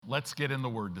let's get in the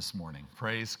Word this morning.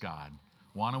 Praise God.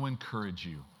 Want to encourage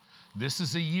you. This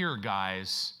is a year,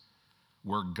 guys,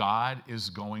 where God is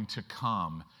going to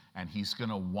come and He's going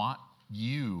to want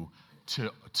you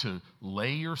to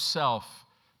lay yourself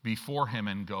before Him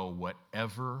and go,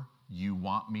 whatever you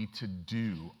want me to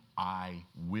do, I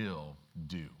will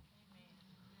do.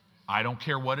 I don't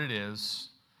care what it is.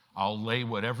 I'll lay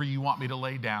whatever you want me to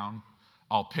lay down.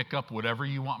 I'll pick up whatever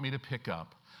you want me to pick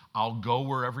up. I'll go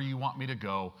wherever you want me to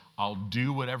go. I'll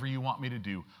do whatever you want me to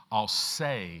do. I'll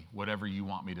say whatever you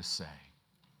want me to say.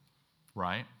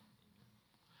 Right?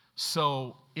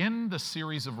 So, in the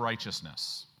series of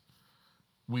righteousness,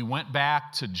 we went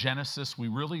back to Genesis. We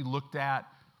really looked at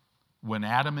when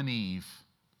Adam and Eve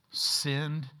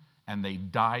sinned and they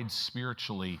died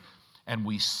spiritually, and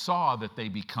we saw that they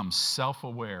become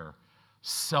self-aware,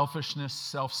 selfishness,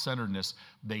 self-centeredness.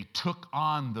 They took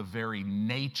on the very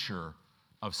nature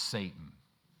of Satan,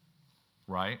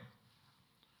 right?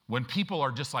 When people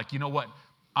are just like, you know what,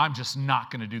 I'm just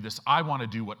not going to do this. I want to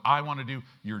do what I want to do.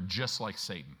 You're just like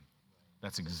Satan.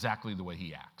 That's exactly the way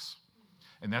he acts.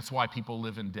 And that's why people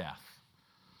live in death.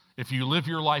 If you live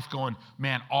your life going,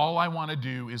 man, all I want to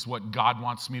do is what God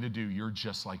wants me to do, you're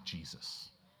just like Jesus,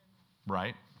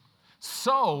 right?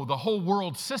 So the whole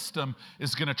world system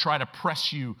is going to try to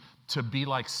press you to be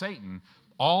like Satan.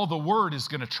 All the word is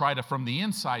going to try to, from the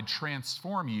inside,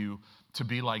 transform you to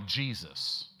be like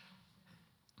Jesus,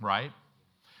 right?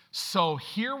 So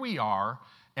here we are,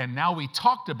 and now we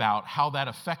talked about how that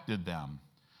affected them.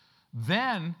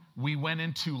 Then we went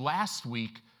into last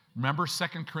week, remember 2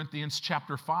 Corinthians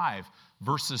chapter 5,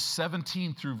 verses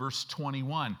 17 through verse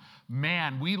 21.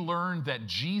 Man, we learned that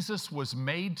Jesus was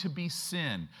made to be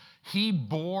sin. He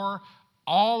bore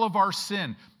all of our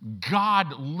sin.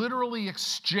 God literally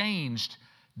exchanged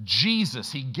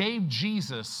Jesus. He gave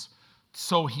Jesus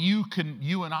so you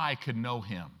and I could know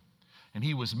Him. And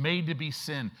He was made to be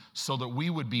sin so that we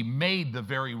would be made the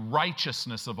very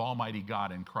righteousness of Almighty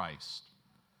God in Christ.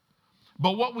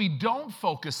 But what we don't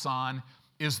focus on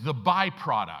is the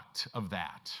byproduct of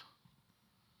that.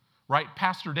 Right?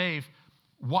 Pastor Dave,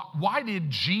 why did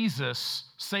Jesus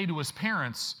say to His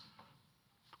parents,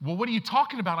 well, what are you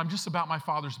talking about? I'm just about my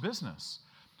Father's business.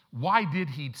 Why did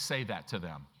He say that to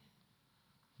them?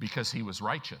 Because He was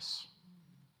righteous.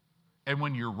 And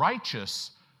when you're righteous,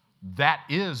 that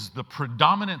is the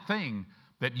predominant thing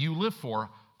that you live for.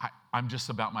 I'm just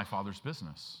about my Father's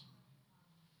business.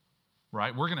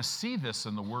 Right? We're going to see this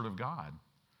in the Word of God.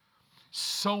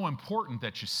 So important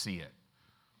that you see it.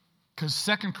 Because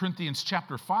 2 Corinthians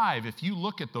chapter 5, if you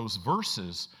look at those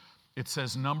verses, it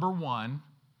says, number one,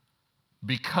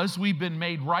 because we've been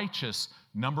made righteous,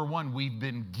 number one, we've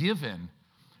been given,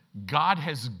 God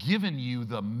has given you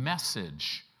the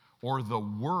message or the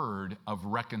word of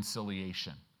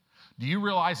reconciliation. Do you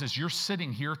realize as you're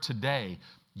sitting here today,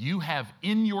 you have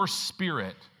in your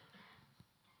spirit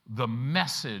the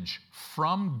message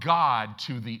from God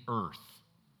to the earth?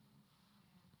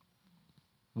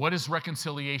 What is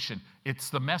reconciliation? It's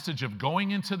the message of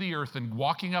going into the earth and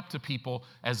walking up to people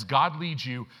as God leads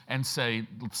you and say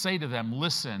to them,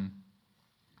 listen,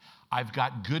 I've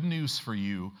got good news for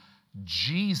you.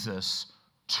 Jesus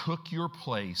took your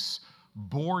place,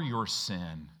 bore your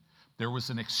sin. There was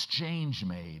an exchange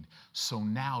made, so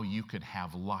now you could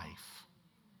have life.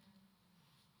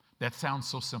 That sounds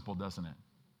so simple, doesn't it?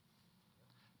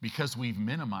 Because we've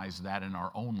minimized that in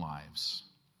our own lives.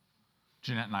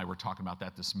 Jeanette and I were talking about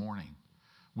that this morning.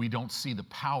 We don't see the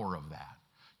power of that.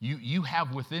 You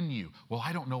have within you, well,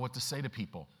 I don't know what to say to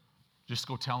people. Just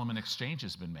go tell them an exchange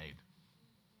has been made.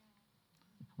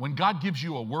 When God gives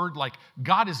you a word, like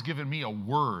God has given me a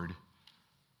word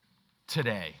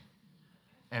today,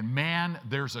 and man,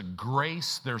 there's a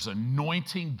grace, there's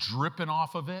anointing dripping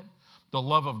off of it. The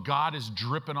love of God is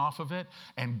dripping off of it,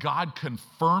 and God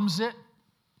confirms it.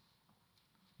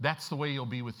 That's the way He'll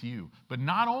be with you. But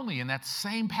not only in that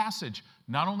same passage,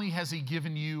 not only has He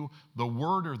given you the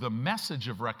word or the message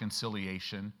of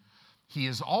reconciliation, He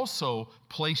has also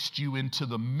placed you into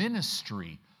the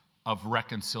ministry of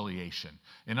reconciliation.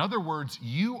 In other words,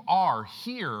 you are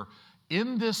here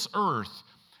in this earth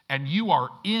and you are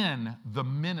in the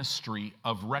ministry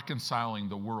of reconciling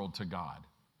the world to God.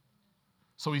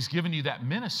 So He's given you that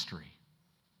ministry.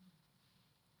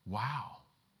 Wow.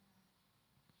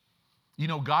 You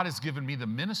know, God has given me the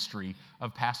ministry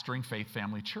of pastoring Faith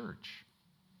Family Church.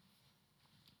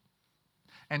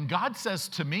 And God says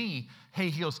to me, hey,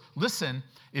 He goes, listen,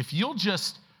 if you'll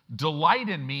just delight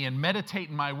in me and meditate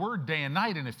in my word day and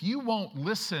night, and if you won't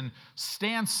listen,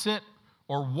 stand, sit,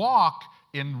 or walk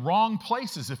in wrong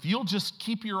places, if you'll just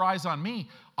keep your eyes on me,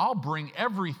 I'll bring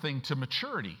everything to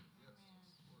maturity.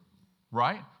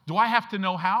 right? Do I have to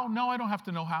know how? No, I don't have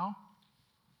to know how.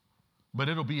 But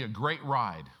it'll be a great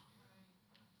ride,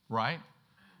 right?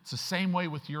 It's the same way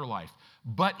with your life.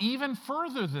 But even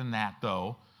further than that,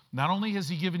 though, not only has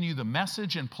he given you the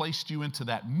message and placed you into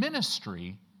that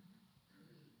ministry,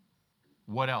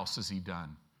 what else has he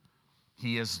done?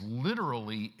 He has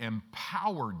literally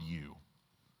empowered you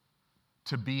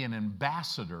to be an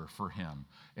ambassador for him.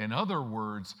 In other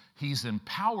words, he's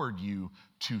empowered you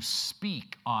to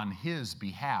speak on his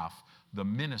behalf the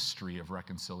ministry of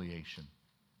reconciliation.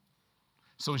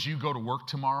 So as you go to work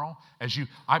tomorrow,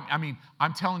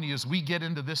 I'm telling you, as we get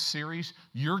into this series,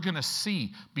 you're going to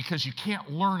see, because you can't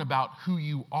learn about who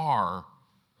you are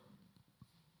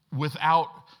without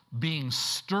being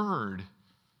stirred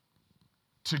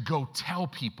to go tell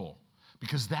people,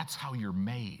 because that's how you're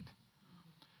made.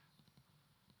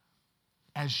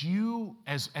 As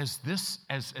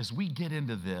we get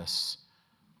into this,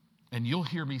 and you'll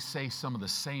hear me say some of the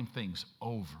same things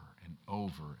over and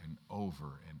over and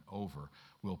over and over,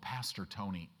 will Pastor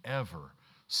Tony ever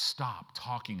stop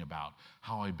talking about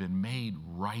how I've been made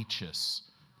righteous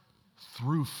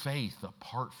through faith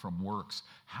apart from works?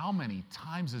 How many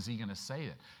times is he going to say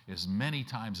it? As many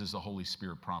times as the Holy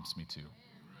Spirit prompts me to.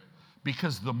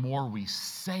 Because the more we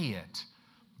say it,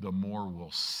 the more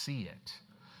we'll see it.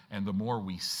 And the more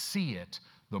we see it,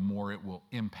 the more it will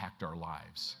impact our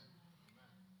lives.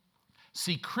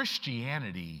 See,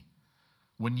 Christianity,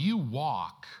 when you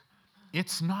walk,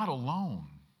 it's not alone.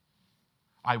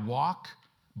 I walk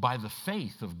by the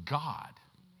faith of God.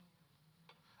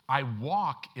 I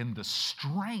walk in the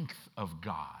strength of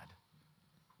God.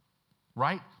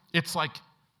 Right? It's like,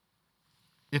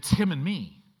 it's him and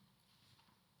me.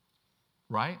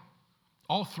 Right?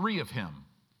 All three of him.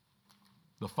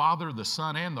 The Father, the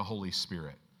Son, and the Holy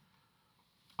Spirit.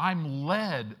 I'm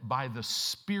led by the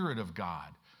Spirit of God.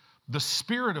 The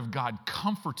Spirit of God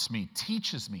comforts me,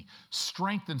 teaches me,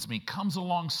 strengthens me, comes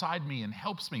alongside me, and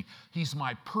helps me. He's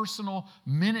my personal,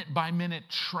 minute-by-minute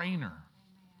trainer.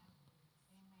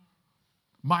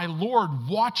 My Lord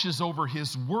watches over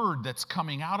his word that's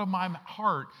coming out of my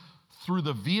heart through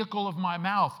the vehicle of my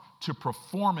mouth to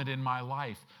perform it in my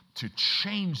life, to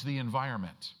change the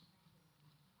environment.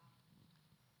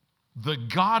 The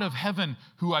God of heaven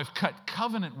who I've cut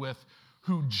covenant with,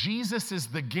 who Jesus is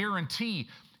the guarantee,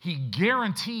 he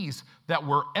guarantees that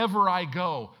wherever I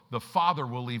go, the Father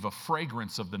will leave a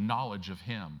fragrance of the knowledge of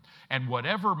him. And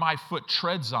whatever my foot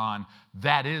treads on,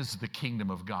 that is the kingdom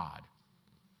of God.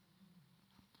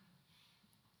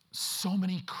 So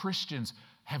many Christians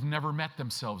have never met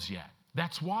themselves yet.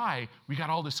 That's why we got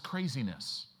all this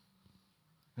craziness.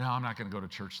 No, I'm not going to go to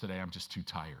church today. I'm just too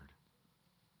tired.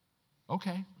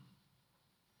 Okay.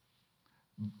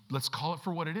 Let's call it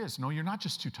for what it is. No, you're not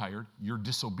just too tired. You're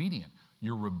disobedient.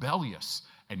 You're rebellious,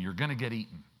 and you're going to get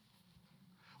eaten.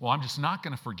 Well, I'm just not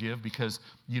going to forgive because,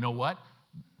 you know what?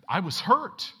 I was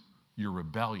hurt. You're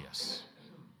rebellious,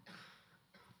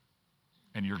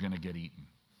 and you're going to get eaten.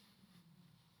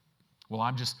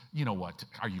 Well, you know what?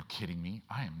 Are you kidding me?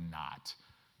 I am not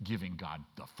giving God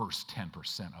the first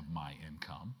 10% of my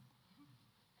income.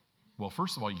 Well,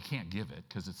 first of all, you can't give it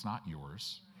because it's not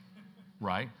yours,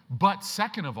 right? But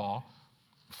second of all,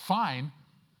 fine,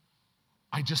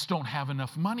 I just don't have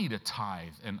enough money to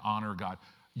tithe and honor God.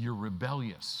 You're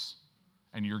rebellious,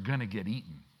 and you're going to get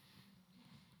eaten.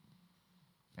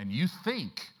 And you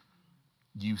think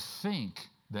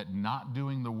that not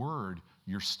doing the word,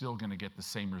 you're still going to get the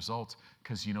same results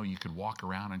because, you could walk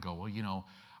around and go, well,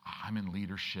 I'm in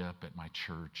leadership at my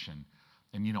church, and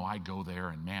I go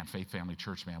there, and man, Faith Family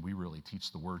Church, man, we really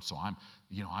teach the word, so I'm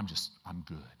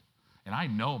good. And I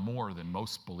know more than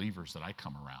most believers that I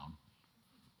come around.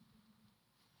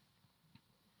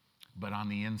 But on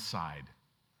the inside,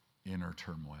 inner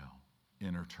turmoil,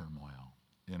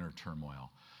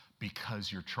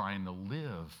 because you're trying to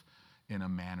live in a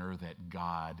manner that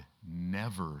God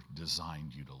never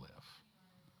designed you to live.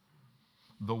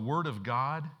 The Word of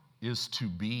God is to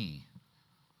be.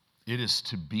 It is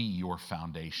to be your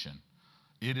foundation.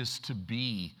 It is to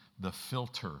be the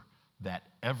filter that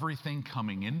everything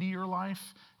coming into your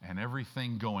life and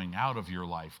everything going out of your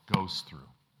life goes through.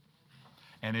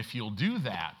 And if you'll do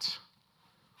that,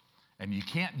 and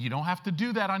you don't have to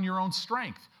do that on your own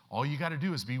strength. All you got to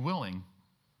do is be willing.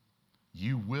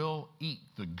 You will eat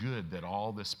the good that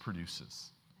all this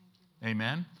produces.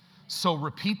 Amen? So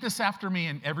repeat this after me,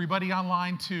 and everybody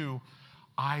online too.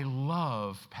 I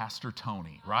love Pastor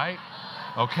Tony, right?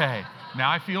 Okay, now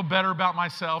I feel better about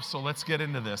myself, so let's get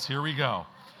into this. Here we go.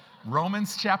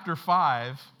 Romans chapter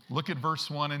 5, look at verse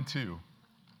 1 and 2.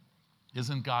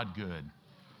 Isn't God good?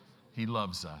 He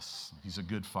loves us. He's a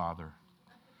good father.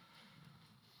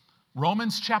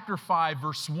 Romans chapter 5,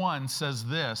 verse 1 says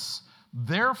this,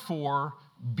 therefore,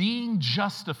 being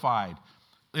justified.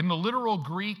 In the literal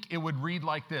Greek, it would read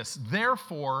like this,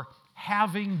 therefore,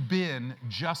 having been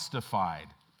justified.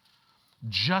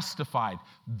 Justified.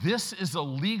 This is a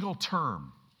legal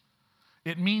term.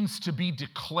 It means to be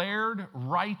declared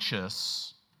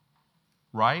righteous,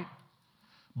 right?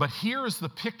 But here is the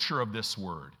picture of this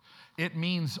word. It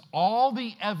means all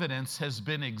the evidence has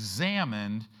been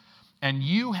examined and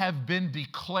you have been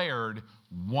declared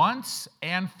once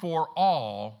and for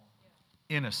all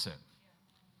innocent.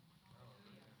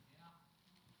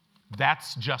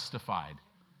 That's justified.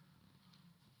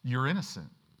 You're innocent.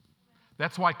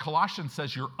 That's why Colossians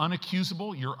says you're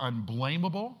unaccusable, you're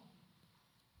unblameable.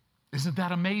 Isn't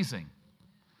that amazing?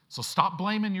 So stop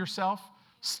blaming yourself,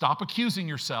 stop accusing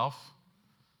yourself,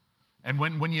 and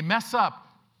when you mess up,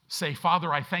 say,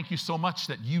 Father, I thank you so much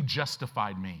that you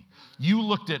justified me. You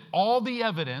looked at all the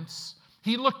evidence.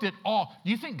 He looked at all.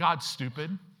 Do you think God's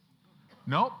stupid?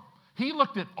 Nope. He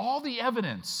looked at all the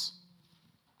evidence,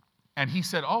 and he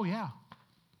said, oh yeah,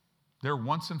 they're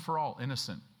once and for all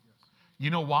innocent.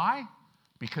 You know why?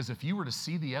 Because if you were to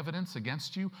see the evidence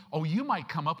against you, you might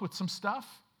come up with some stuff.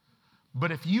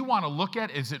 But if you want to look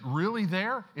at, is it really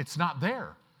there? It's not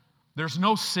there. There's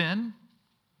no sin.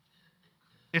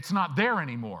 It's not there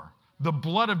anymore. The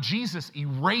blood of Jesus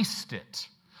erased it.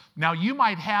 Now, you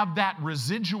might have that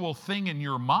residual thing in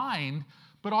your mind,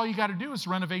 but all you got to do is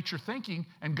renovate your thinking,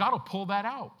 and God will pull that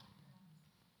out.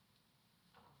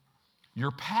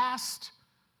 Your past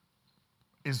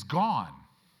is gone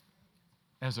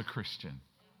as a Christian.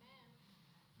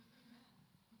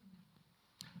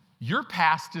 Your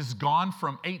past is gone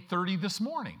from 8:30 this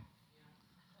morning.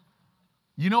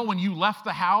 You know, when you left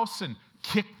the house and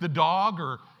kicked the dog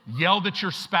or yelled at your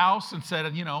spouse and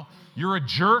said, you're a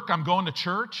jerk, I'm going to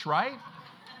church, right?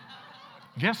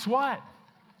 Guess what?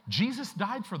 Jesus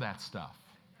died for that stuff.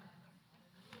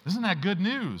 Isn't that good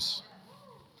news?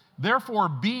 Therefore,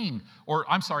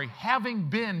 having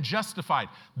been justified.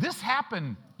 This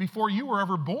happened before you were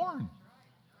ever born.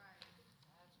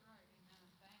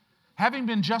 Having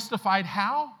been justified,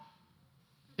 how?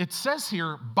 It says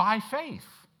here, by faith.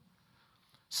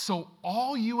 So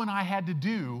all you and I had to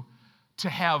do to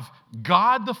have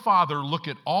God the Father look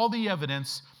at all the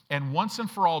evidence and once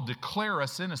and for all declare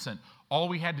us innocent, all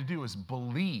we had to do is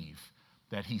believe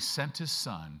that he sent his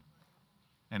son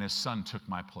and his son took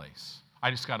my place.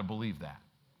 I just got to believe that.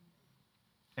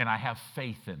 And I have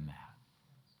faith in that.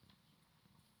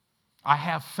 I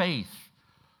have faith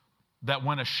that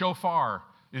when a shofar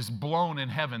is blown in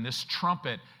heaven, this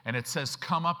trumpet, and it says,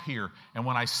 come up here. And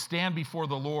when I stand before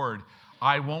the Lord,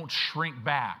 I won't shrink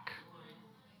back.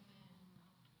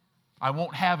 I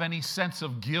won't have any sense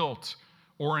of guilt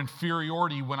or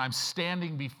inferiority when I'm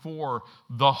standing before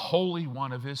the Holy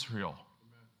One of Israel.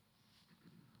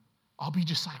 I'll be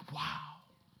just like, wow.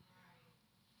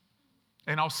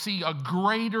 And I'll see a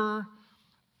greater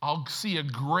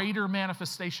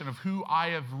manifestation of who I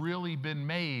have really been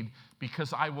made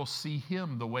because I will see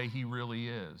him the way he really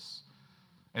is.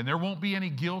 And there won't be any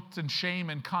guilt and shame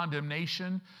and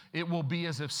condemnation. It will be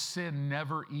as if sin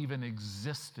never even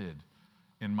existed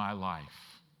in my life.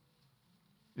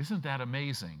 Isn't that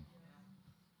amazing?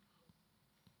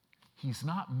 He's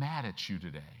not mad at you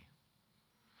today.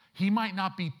 He might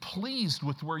not be pleased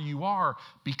with where you are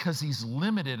because he's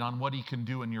limited on what he can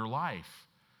do in your life,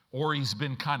 or he's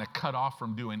been kind of cut off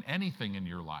from doing anything in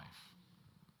your life.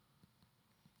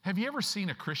 Have you ever seen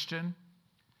a Christian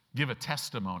give a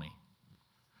testimony?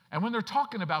 And when they're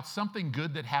talking about something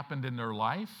good that happened in their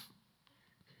life,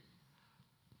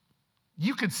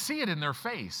 you could see it in their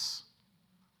face.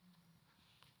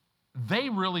 They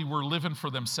really were living for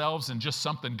themselves and just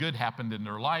something good happened in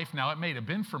their life. Now, it may have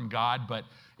been from God, but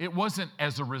it wasn't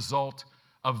as a result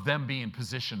of them being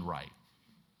positioned right.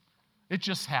 It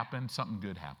just happened, something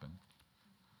good happened.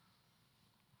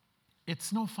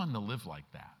 It's no fun to live like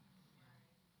that.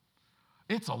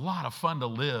 It's a lot of fun to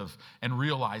live and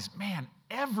realize, man,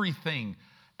 everything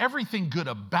good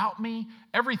about me,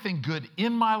 everything good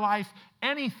in my life,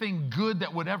 anything good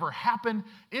that would ever happen,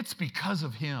 it's because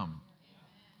of him.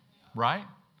 Right?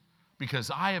 Because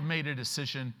I have made a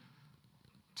decision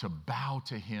to bow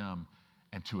to him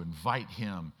and to invite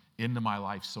him into my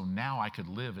life so now I could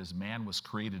live as man was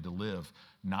created to live,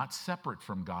 not separate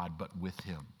from God, but with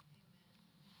him.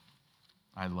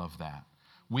 I love that.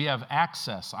 We have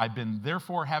access.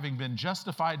 Therefore, having been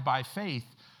justified by faith,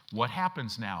 what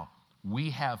happens now?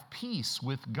 We have peace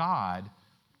with God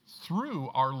through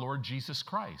our Lord Jesus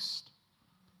Christ,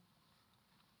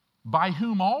 by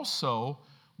whom also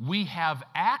we have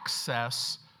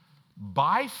access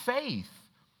by faith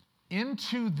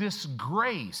into this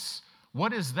grace.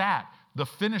 What is that? The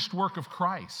finished work of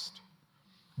Christ.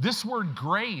 This word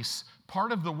grace,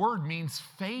 part of the word means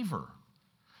favor.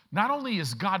 Not only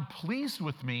is God pleased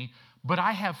with me, but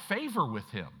I have favor with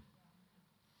him.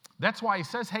 That's why he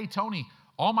says, hey, Tony,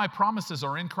 all my promises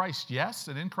are in Christ, yes,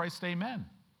 and in Christ, amen.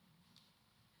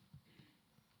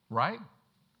 Right?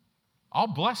 I'll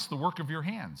bless the work of your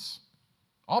hands.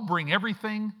 I'll bring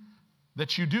everything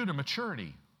that you do to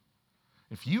maturity.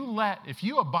 If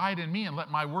you abide in me and let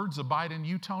my words abide in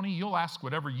you, Tony, you'll ask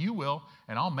whatever you will,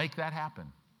 and I'll make that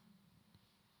happen.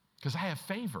 Because I have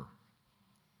favor.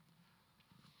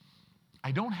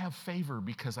 I don't have favor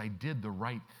because I did the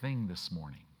right thing this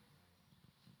morning.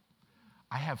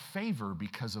 I have favor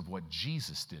because of what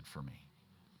Jesus did for me.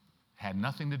 It had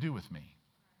nothing to do with me.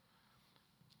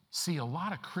 See, a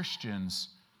lot of Christians,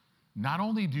 not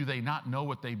only do they not know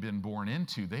what they've been born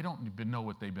into, they don't even know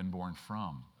what they've been born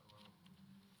from.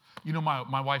 You know,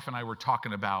 my wife and I were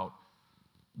talking about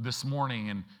this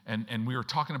morning, and we were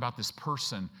talking about this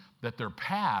person that their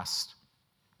past,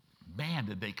 man,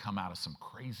 did they come out of some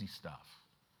crazy stuff.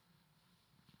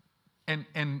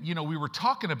 And you know, we were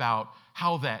talking about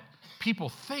how that people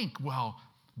think, well,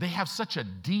 they have such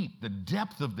the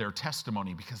depth of their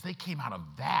testimony because they came out of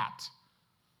that.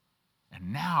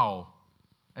 And now,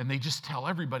 and they just tell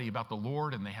everybody about the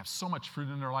Lord and they have so much fruit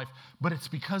in their life, but it's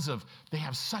because of they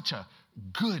have such a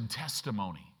good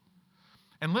testimony.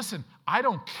 And listen, I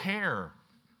don't care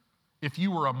if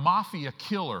you were a mafia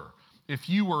killer, if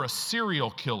you were a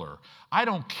serial killer. I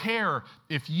don't care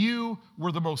if you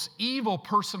were the most evil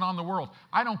person on the world.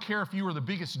 I don't care if you were the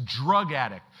biggest drug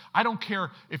addict. I don't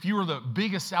care if you were the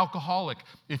biggest alcoholic,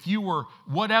 if you were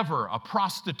whatever, a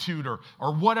prostitute or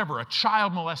whatever, a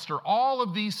child molester, all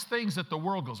of these things that the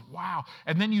world goes, wow.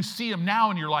 And then you see them now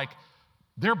and you're like,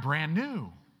 they're brand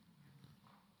new.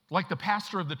 Like the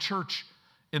pastor of the church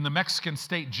in the Mexican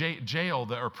state jail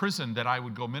or prison that I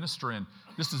would go minister in.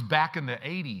 This is back in the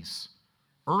 80s.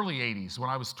 Early 80s, when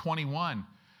I was 21.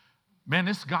 Man,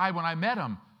 this guy, when I met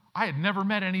him, I had never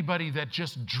met anybody that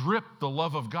just dripped the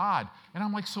love of God. And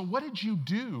I'm like, so what did you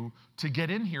do to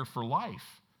get in here for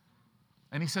life?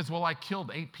 And he says, well, I killed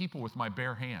 8 people with my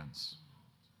bare hands.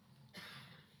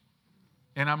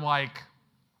 And I'm like,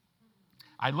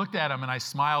 I looked at him and I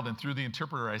smiled, and through the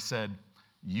interpreter I said,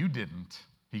 you didn't.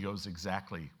 He goes,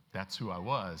 exactly. That's who I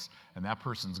was. And that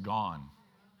person's gone.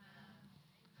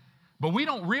 But we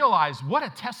don't realize what a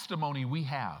testimony we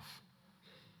have.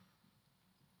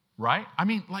 Right? I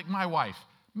mean, like my wife,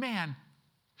 man,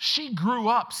 she grew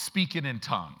up speaking in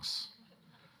tongues.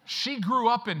 She grew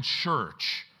up in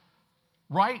church,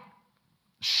 right?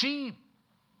 She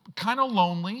kind of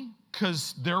lonely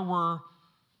because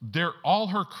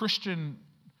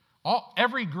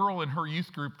every girl in her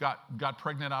youth group got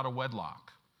pregnant out of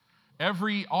wedlock. A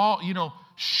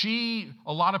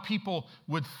lot of people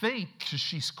would think, because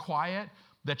she's quiet,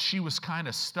 that she was kind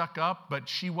of stuck up, but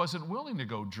she wasn't willing to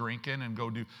go drinking and go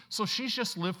do. So she's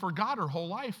just lived for God her whole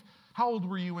life. How old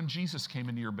were you when Jesus came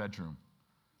into your bedroom?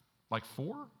 Like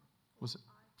 4? Was it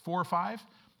 4 or 5?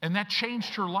 And that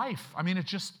changed her life. I mean,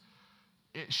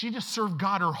 she just served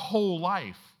God her whole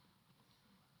life.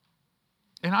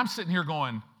 And I'm sitting here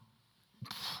going,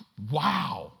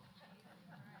 wow.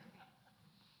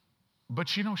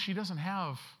 But you know, she doesn't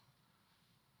have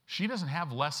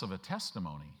less of a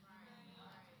testimony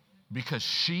because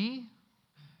she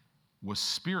was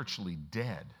spiritually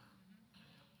dead.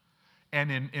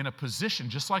 And in a position,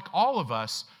 just like all of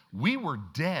us, we were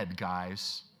dead,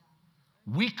 guys.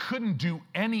 We couldn't do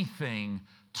anything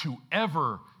to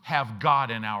ever have God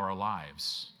in our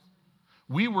lives.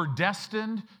 We were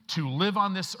destined to live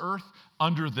on this earth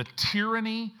under the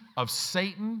tyranny of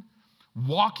Satan,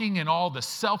 walking in all the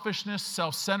selfishness,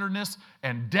 self-centeredness,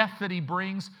 and death that he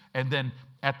brings, and then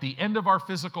at the end of our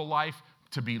physical life,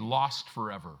 to be lost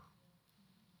forever.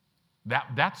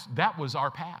 That was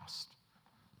our past.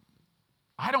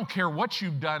 I don't care what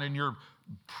you've done in your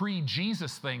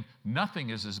pre-Jesus thing, nothing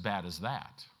is as bad as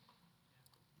that.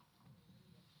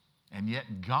 And yet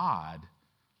God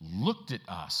looked at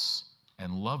us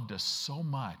and loved us so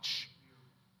much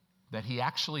that he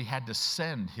actually had to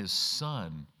send his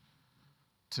son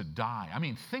to die. I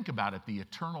mean, think about it, the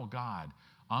eternal God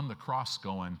on the cross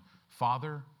going,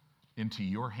 Father, into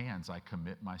your hands I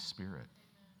commit my spirit.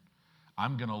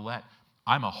 I'm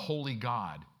a holy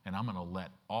God, and I'm going to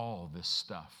let all this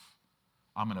stuff,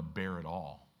 I'm going to bear it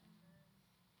all.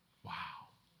 Wow.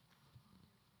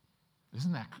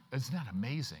 Isn't that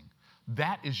amazing?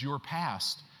 That is your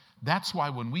past. That's why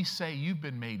when we say you've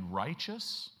been made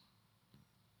righteous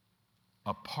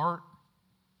apart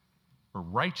or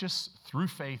righteous through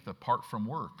faith apart from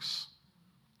works.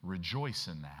 Rejoice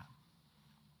in that.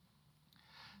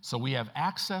 So we have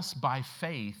access by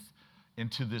faith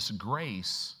into this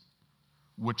grace,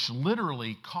 which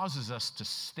literally causes us to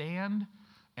stand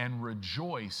and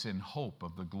rejoice in hope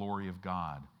of the glory of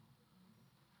God.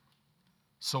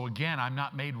 So again, I'm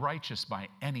not made righteous by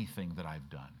anything that I've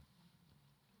done.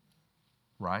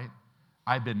 Right?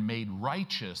 I've been made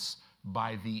righteous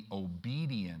by the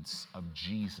obedience of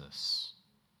Jesus.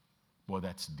 Boy,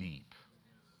 that's deep.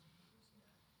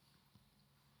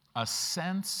 A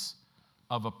sense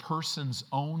of a person's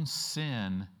own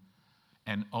sin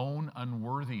and own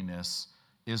unworthiness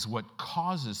is what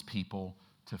causes people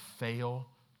to fail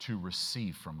to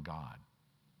receive from God.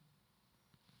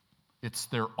 It's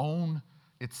their own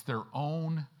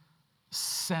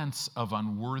sense of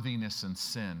unworthiness and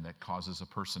sin that causes a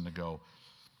person to go,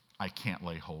 I can't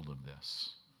lay hold of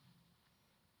this.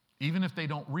 Even if they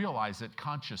don't realize it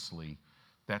consciously,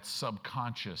 that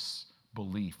subconscious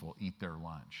belief will eat their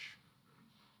lunch.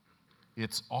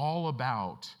 It's all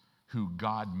about who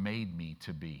God made me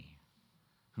to be,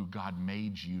 who God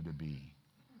made you to be.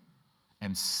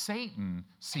 And Satan,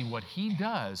 see what he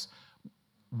does,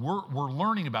 we're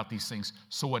learning about these things.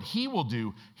 So what he will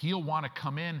do, he'll want to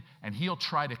come in and he'll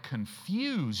try to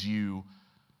confuse you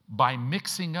by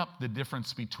mixing up the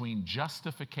difference between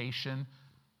justification,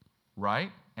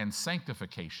 right, and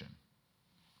sanctification.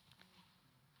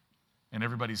 And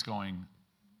everybody's going,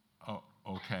 oh,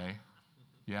 okay.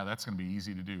 Yeah, that's going to be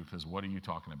easy to do because what are you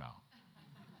talking about?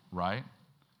 Right?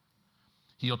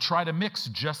 He'll try to mix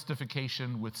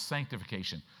justification with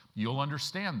sanctification. You'll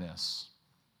understand this.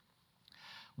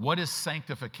 What is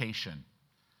sanctification?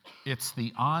 It's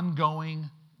the ongoing,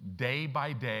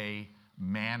 day-by-day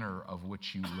manner of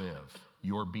which you live,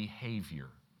 your behavior.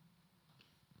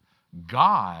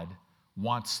 God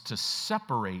wants to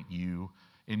separate you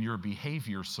in your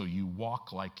behavior so you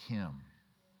walk like Him.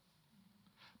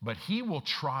 But He will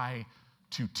try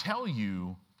to tell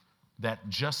you that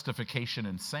justification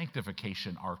and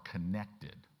sanctification are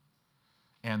connected,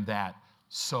 and that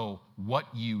so what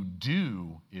you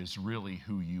do is really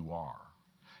who you are.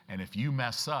 And if you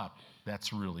mess up,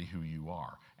 that's really who you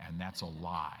are. And that's a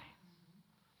lie.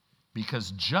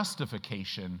 Because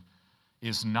justification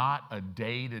is not a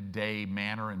day-to-day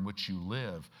manner in which you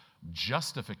live.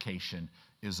 Justification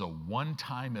is a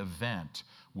one-time event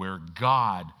where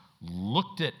God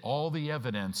looked at all the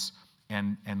evidence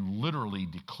and literally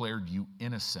declared you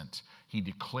innocent. He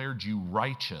declared you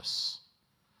righteous.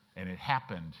 And it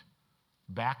happened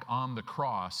back on the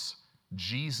cross.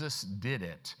 Jesus did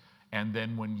it. And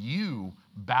then when you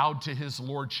bowed to His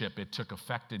lordship, it took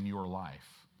effect in your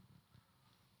life.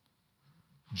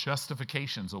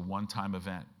 Justification's a one-time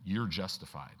event. You're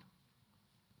justified.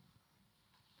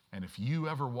 And if you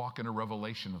ever walk in a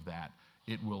revelation of that,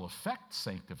 it will affect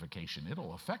sanctification.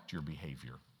 It'll affect your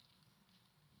behavior.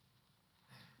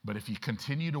 But if you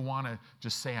continue to want to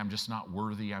just say, I'm just not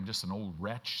worthy, I'm just an old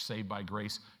wretch saved by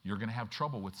grace, you're going to have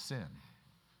trouble with sin.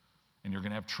 And you're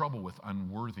going to have trouble with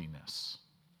unworthiness.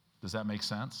 Does that make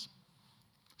sense?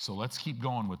 So let's keep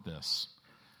going with this.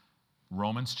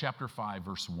 Romans chapter 5,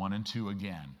 verse 1 and 2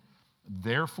 again.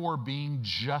 Therefore, being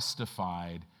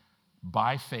justified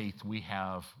by faith, we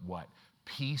have what?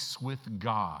 Peace with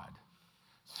God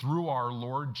through our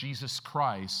Lord Jesus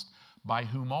Christ, by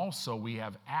whom also we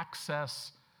have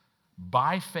access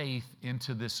by faith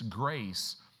into this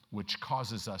grace, which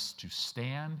causes us to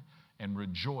stand and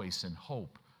rejoice in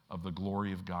hope of the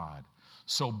glory of God.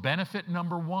 So benefit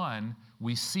number one,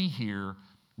 we see here,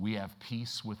 we have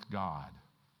peace with God.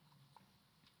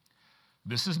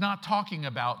 This is not talking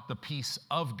about the peace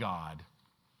of God.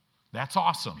 That's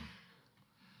awesome.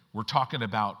 We're talking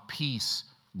about peace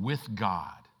with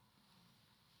God.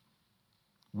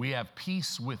 We have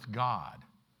peace with God.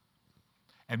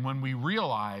 And when we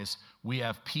realize we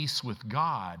have peace with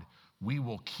God, we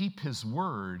will keep His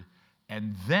word,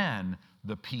 and then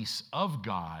the peace of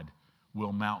God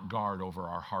will mount guard over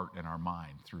our heart and our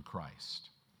mind through Christ.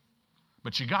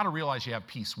 But you got to realize you have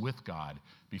peace with God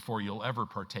before you'll ever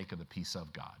partake of the peace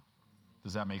of God.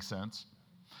 Does that make sense?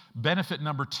 Benefit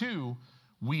number two,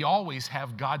 we always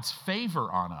have God's favor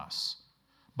on us,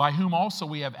 by whom also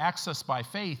we have access by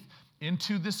faith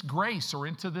into this grace or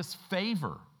into this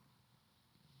favor.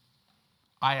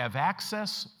 I have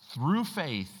access through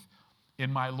faith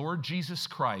in my Lord Jesus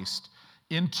Christ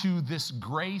into this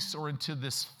grace or into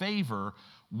this favor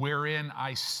wherein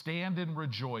I stand and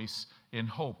rejoice in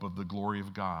hope of the glory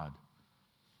of God.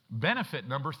 Benefit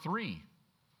number three,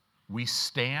 we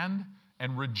stand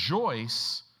and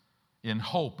rejoice in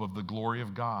hope of the glory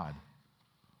of God.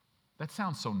 That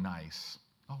sounds so nice.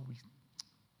 Oh,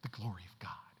 The glory of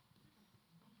God.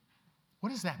 What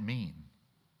does that mean?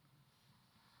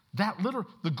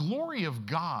 The glory of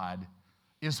God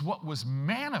is what was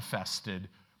manifested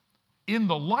in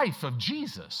the life of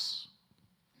Jesus.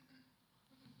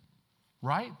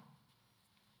 Right?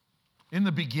 In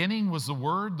the beginning was the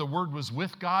Word was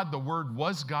with God, the Word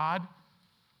was God,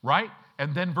 right?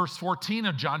 And then verse 14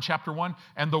 of John chapter 1,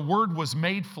 and the Word was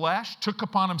made flesh, took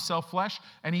upon himself flesh,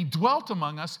 and he dwelt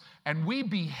among us, and we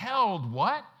beheld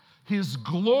what? His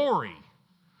glory.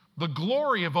 The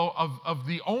glory of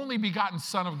the only begotten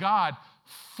Son of God,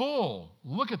 full,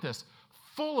 look at this,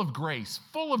 full of grace,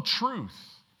 full of truth.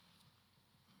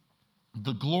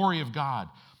 The glory of God.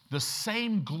 The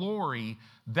same glory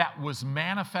that was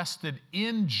manifested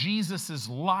in Jesus'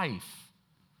 life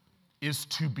is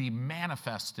to be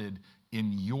manifested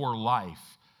in your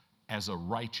life as a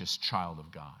righteous child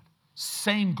of God.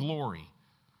 Same glory.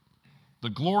 The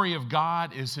glory of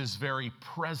God is his very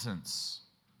presence,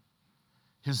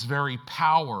 his very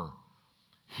power,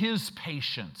 his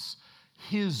patience,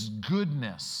 his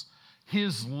goodness,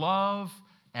 his love,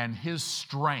 and his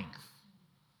strength.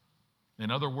 In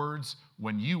other words,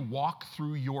 when you walk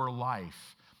through your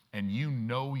life and you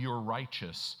know you're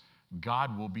righteous,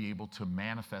 God will be able to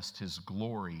manifest his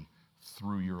glory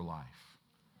through your life.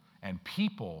 And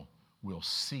people will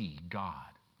see God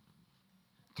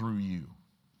through you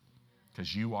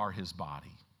because you are his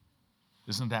body.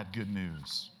 Isn't that good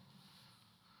news?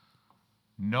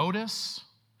 Notice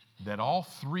that all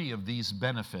three of these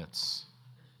benefits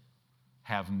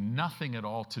have nothing at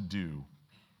all to do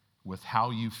with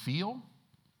how you feel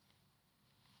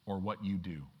or what you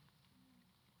do.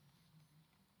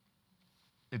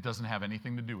 It doesn't have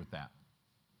anything to do with that.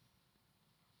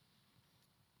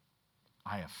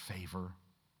 I have favor.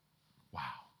 Wow.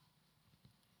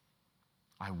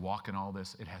 I walk in all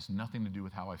this. It has nothing to do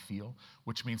with how I feel,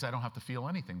 which means I don't have to feel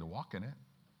anything to walk in it.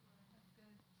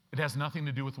 It has nothing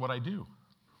to do with what I do.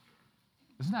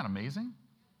 Isn't that amazing?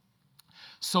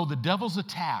 So the devil's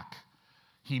attack,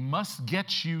 he must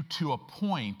get you to a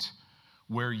point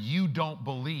where you don't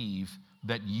believe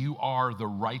that you are the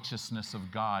righteousness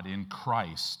of God in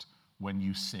Christ when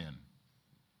you sin.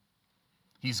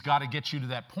 He's got to get you to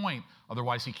that point,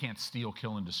 otherwise he can't steal,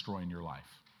 kill, and destroy in your life.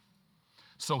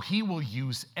 So he will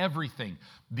use everything.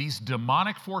 These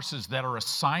demonic forces that are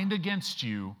assigned against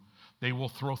you, they will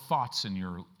throw thoughts in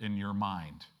your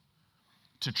mind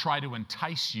to try to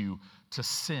entice you to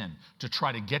sin, to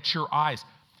try to get your eyes.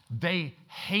 They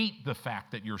hate the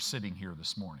fact that you're sitting here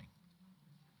this morning.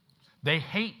 They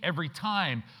hate every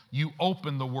time you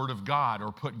open the Word of God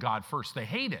or put God first. They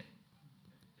hate it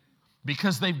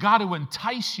because they've got to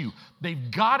entice you.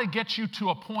 They've got to get you to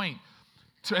a point,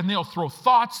 and they'll throw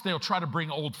thoughts. They'll try to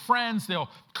bring old friends. They'll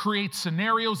create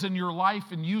scenarios in your life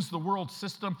and use the world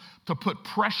system to put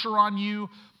pressure on you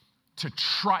to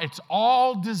try. It's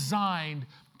all designed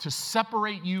to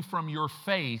separate you from your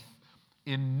faith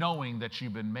in knowing that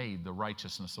you've been made the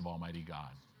righteousness of Almighty God.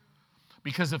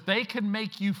 Because if they can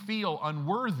make you feel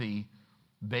unworthy,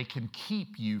 they can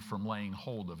keep you from laying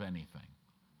hold of anything.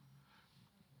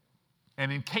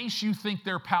 And in case you think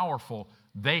they're powerful,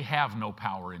 they have no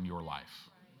power in your life.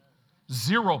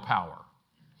 Zero power.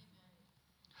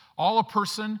 All a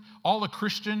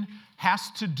Christian has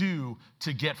to do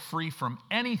to get free from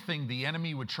anything the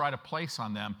enemy would try to place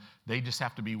on them, they just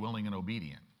have to be willing and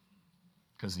obedient.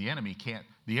 Because the enemy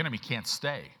can't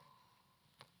stay.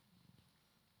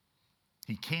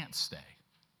 He can't stay,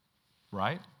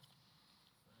 right?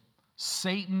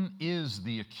 Satan is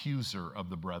the accuser of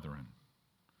the brethren.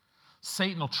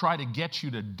 Satan will try to get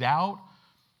you to doubt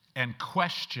and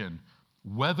question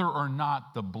whether or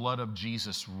not the blood of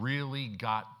Jesus really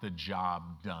got the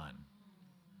job done.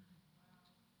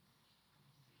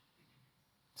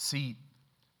 See,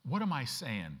 what am I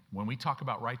saying? When we talk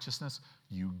about righteousness,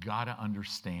 you got to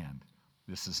understand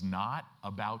this is not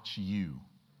about you.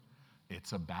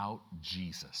 It's about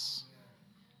Jesus.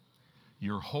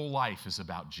 Your whole life is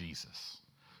about Jesus.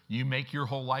 You make your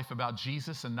whole life about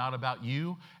Jesus and not about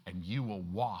you, and you will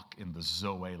walk in the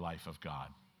Zoe life of God.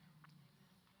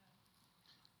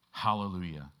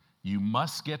 Hallelujah. You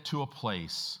must get to a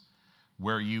place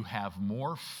where you have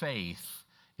more faith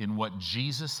in what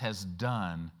Jesus has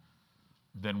done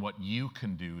than what you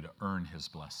can do to earn his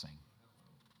blessing.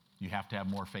 You have to have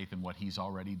more faith in what he's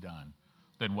already done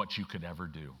than what you could ever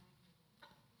do.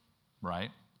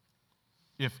 Right?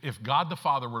 If God the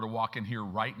Father were to walk in here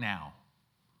right now,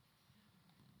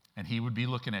 and he would be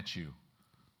looking at you,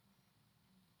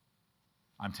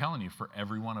 I'm telling you, for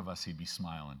every one of us, he'd be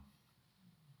smiling.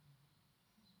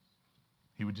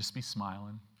 He would just be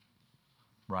smiling,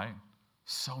 right?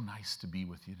 So nice to be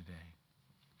with you today.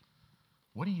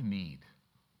 What do you need?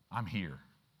 I'm here.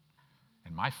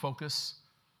 And my focus,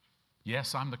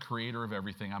 yes, I'm the creator of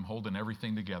everything. I'm holding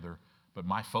everything together, but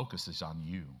my focus is on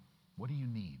you. What do you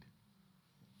need?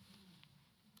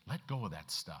 Let go of that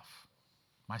stuff.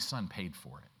 My son paid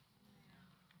for it.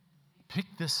 Pick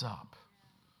this up,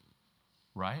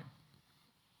 right?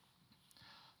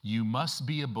 You must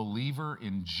be a believer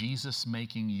in Jesus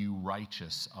making you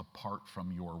righteous apart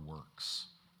from your works.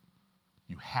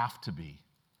 You have to be.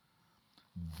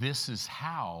 This is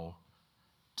how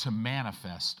to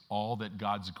manifest all that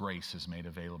God's grace has made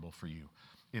available for you.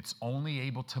 It's only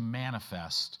able to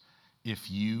manifest if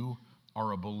you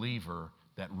are a believer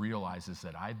that realizes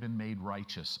that I've been made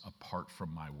righteous apart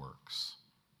from my works.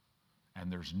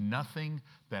 And there's nothing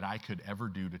that I could ever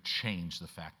do to change the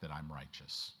fact that I'm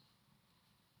righteous.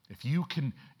 If you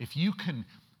can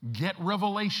get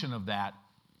revelation of that,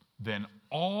 then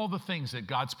all the things that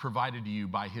God's provided to you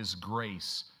by His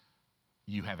grace,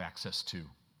 you have access to.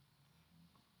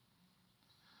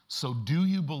 So do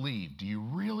you believe, do you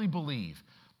really believe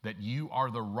that you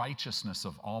are the righteousness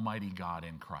of Almighty God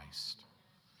in Christ?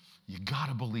 You got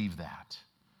to believe that.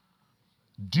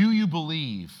 Do you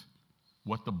believe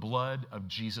what the blood of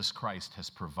Jesus Christ has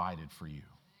provided for you?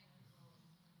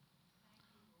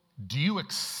 Do you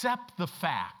accept the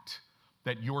fact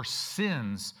that your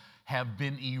sins have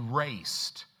been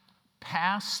erased,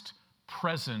 past,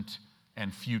 present,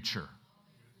 and future?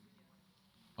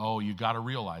 Oh, you got to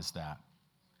realize that.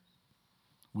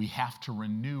 We have to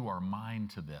renew our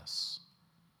mind to this.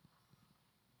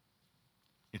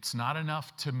 It's not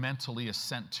enough to mentally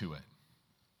assent to it.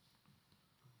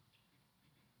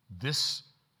 This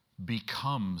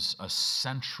becomes a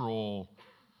central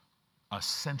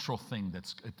thing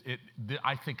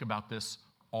I think about this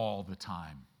all the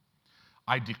time.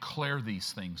 I declare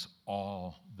these things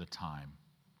all the time.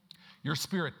 Your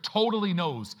spirit totally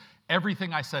knows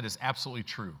everything I said is absolutely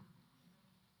true.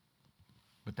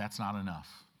 But that's not enough.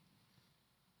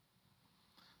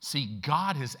 See,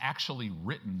 God has actually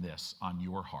written this on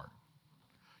your heart.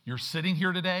 You're sitting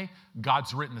here today,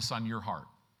 God's written this on your heart.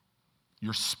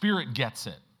 Your spirit gets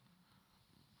it.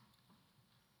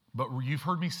 But you've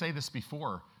heard me say this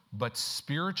before, but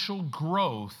spiritual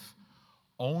growth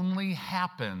only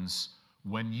happens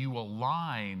when you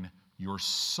align your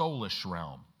soulish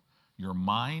realm, your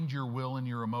mind, your will, and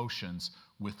your emotions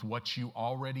with what you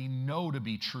already know to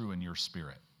be true in your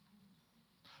spirit.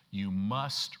 You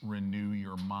must renew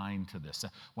your mind to this.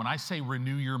 When I say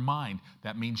renew your mind,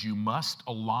 that means you must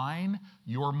align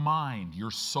your mind,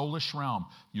 your soulish realm,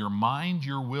 your mind,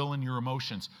 your will, and your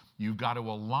emotions. You've got to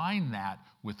align that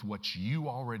with what you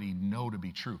already know to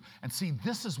be true. And see,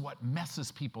 this is what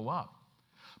messes people up,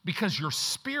 because your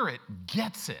spirit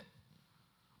gets it.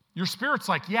 Your spirit's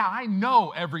like, yeah, I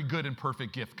know every good and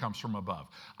perfect gift comes from above.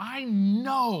 I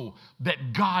know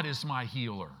that God is my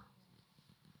healer.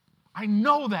 I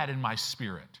know that in my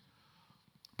spirit.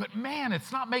 But man,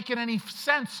 it's not making any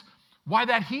sense why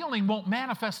that healing won't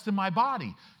manifest in my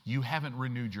body. You haven't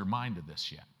renewed your mind to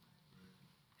this yet.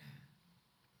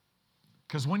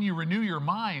 Because when you renew your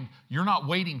mind, you're not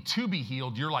waiting to be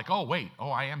healed. You're like, oh, wait, oh,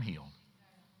 I am healed.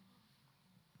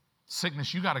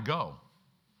 Sickness, you got to go.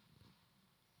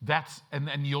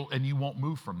 And you won't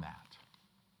move from that.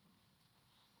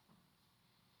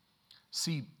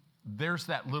 See, there's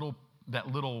that little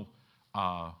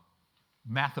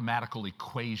mathematical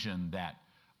equation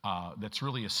that's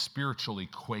really a spiritual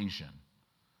equation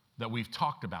that we've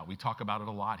talked about. We talk about it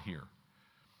a lot here.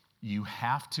 You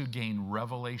have to gain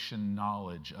revelation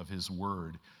knowledge of His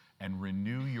Word and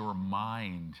renew your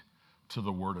mind to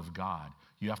the Word of God.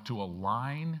 You have to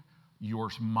align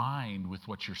your mind with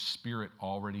what your spirit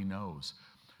already knows.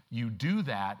 You do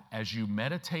that as you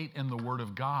meditate in the Word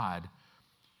of God,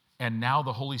 and now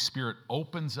the Holy Spirit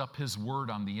opens up His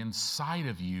Word on the inside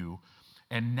of you,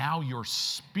 and now your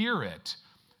spirit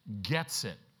gets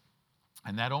it.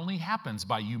 And that only happens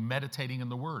by you meditating in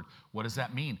the Word. What does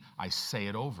that mean? I say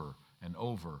it over and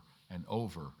over and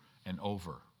over and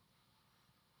over.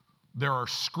 There are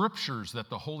scriptures that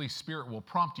the Holy Spirit will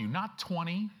prompt you, not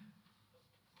 20,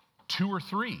 2 or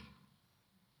 3,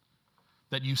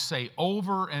 that you say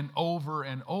over and over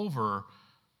and over.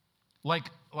 Like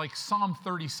Psalm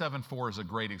 37:4 is a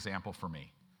great example for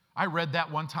me. I read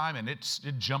that one time and it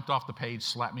jumped off the page,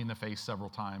 slapped me in the face several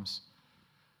times.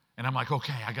 And I'm like,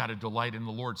 okay, I got to delight in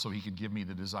the Lord so He could give me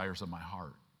the desires of my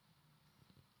heart.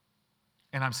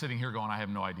 And I'm sitting here going, I have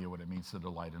no idea what it means to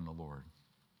delight in the Lord.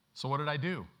 So what did I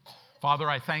do? Father,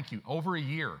 I thank you. Over a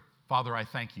year, Father, I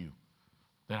thank you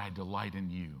that I delight in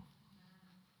you.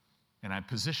 And I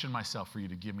position myself for you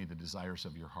to give me the desires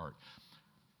of your heart.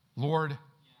 Lord,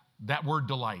 that word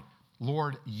delight,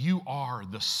 Lord, you are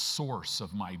the source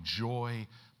of my joy,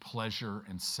 pleasure,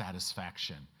 and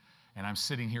satisfaction. And I'm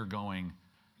sitting here going,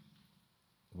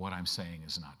 what I'm saying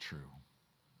is not true.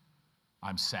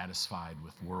 I'm satisfied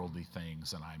with worldly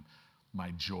things and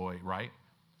my joy, right?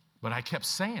 But I kept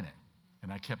saying it,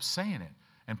 and I kept saying it.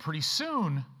 And pretty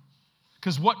soon,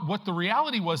 because what the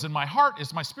reality was in my heart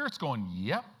is my spirit's going,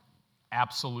 yep,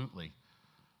 absolutely.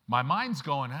 My mind's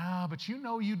going, but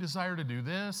you desire to do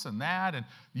this and that, and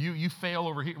you fail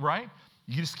over here, right?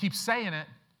 You just keep saying it.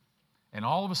 And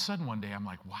all of a sudden one day I'm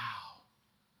like, wow.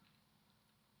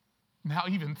 Now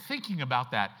even thinking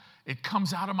about that, it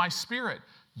comes out of my spirit.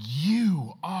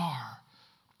 You are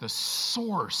the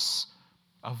source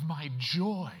of my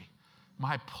joy,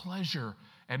 my pleasure,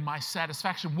 and my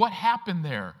satisfaction. What happened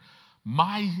there?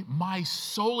 My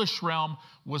soulish realm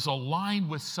was aligned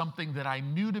with something that I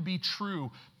knew to be true,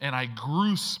 and I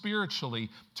grew spiritually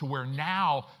to where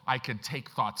now I could take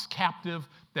thoughts captive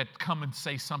that come and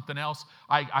say something else.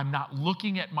 I'm not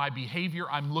looking at my behavior,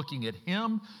 I'm looking at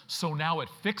Him, so now it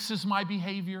fixes my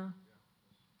behavior.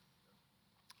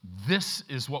 This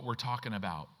is what we're talking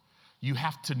about. You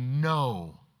have to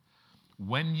know.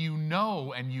 When you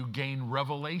know and you gain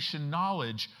revelation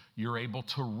knowledge, you're able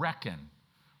to reckon.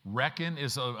 Reckon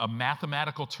is a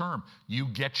mathematical term. You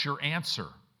get your answer.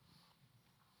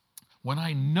 When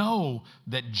I know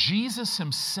that Jesus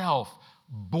Himself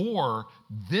bore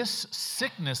this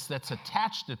sickness that's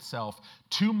attached itself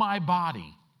to my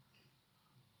body,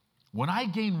 when I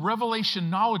gain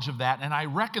revelation knowledge of that and I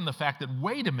reckon the fact that,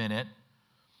 wait a minute,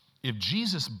 if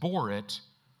Jesus bore it,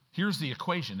 here's the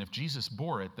equation. If Jesus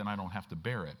bore it, then I don't have to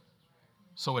bear it.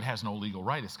 So it has no legal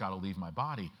right. It's got to leave my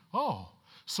body. Oh,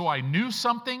 so I knew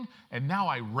something, and now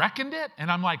I reckoned it,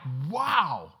 and I'm like,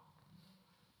 wow.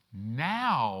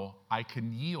 Now I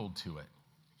can yield to it.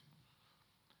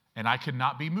 And I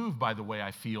cannot be moved by the way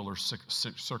I feel or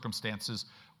circumstances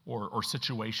or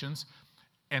situations.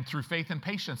 And through faith and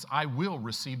patience, I will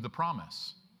receive the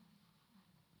promise.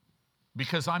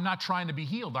 Because I'm not trying to be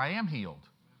healed. I am healed.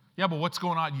 Yeah, but what's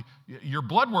going on? Your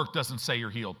blood work doesn't say you're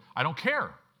healed. I don't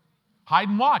care. Hide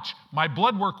and watch. My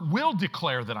blood work will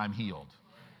declare that I'm healed.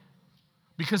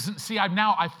 Because, see,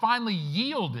 I finally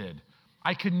yielded.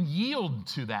 I can yield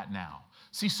to that now.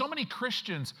 See, so many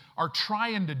Christians are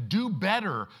trying to do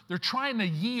better. They're trying to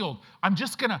yield. I'm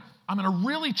going to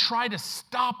really try to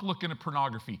stop looking at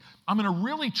pornography. I'm going to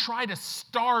really try to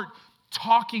start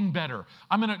talking better.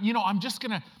 I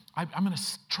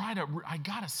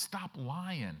got to stop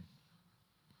lying.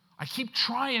 I keep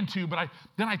trying to, but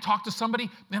then I talk to somebody,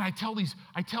 and I tell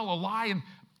a lie, and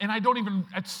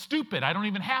it's stupid. I don't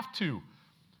even have to,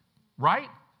 right?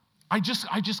 I just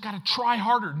got to try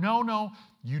harder. No,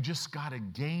 you just got to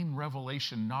gain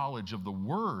revelation knowledge of the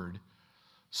Word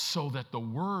so that the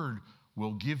Word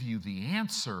will give you the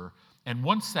answer, and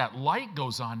once that light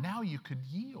goes on, now you could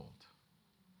yield.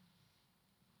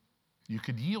 You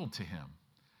could yield to Him.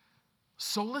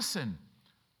 So listen,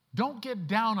 don't get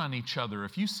down on each other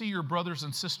if you see your brothers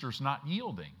and sisters not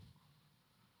yielding,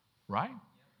 right?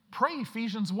 Pray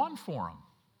Ephesians 1 for them.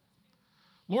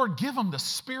 Lord, give them the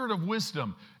spirit of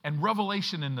wisdom and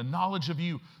revelation in the knowledge of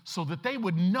you so that they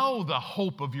would know the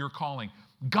hope of your calling,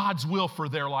 God's will for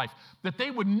their life, that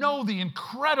they would know the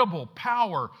incredible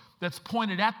power that's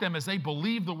pointed at them as they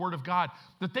believe the Word of God,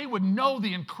 that they would know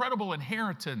the incredible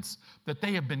inheritance that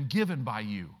they have been given by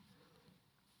you.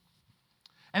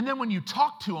 And then when you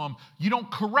talk to them, you don't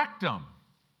correct them.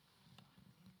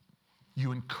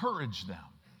 You encourage them.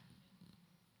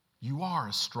 You are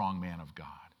a strong man of God.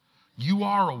 You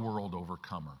are a world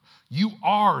overcomer. You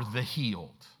are the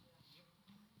healed.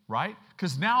 Right?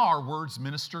 Because now our words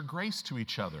minister grace to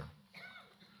each other.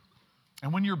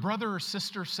 And when your brother or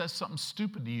sister says something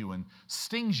stupid to you and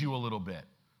stings you a little bit,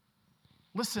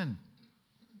 listen,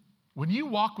 when you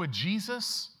walk with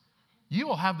Jesus, you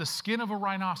will have the skin of a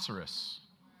rhinoceros.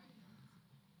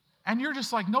 And you're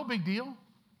just like, no big deal.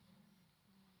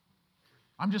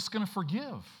 I'm just going to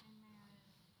forgive.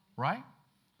 Right?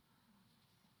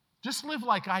 Just live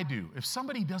like I do. If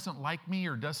somebody doesn't like me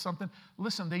or does something,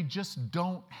 listen, they just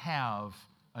don't have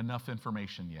enough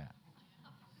information yet.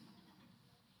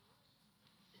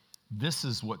 This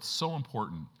is what's so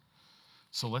important.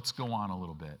 So let's go on a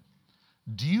little bit.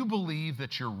 Do you believe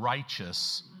that you're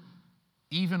righteous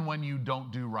even when you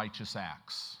don't do righteous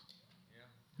acts?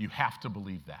 You have to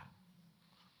believe that.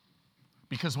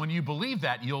 Because when you believe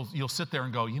that, you'll sit there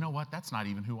and go, you know what? That's not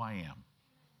even who I am.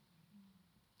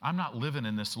 I'm not living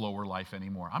in this lower life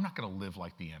anymore. I'm not going to live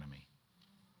like the enemy.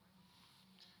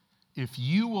 If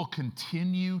you will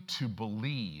continue to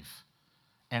believe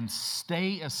and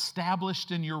stay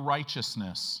established in your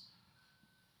righteousness,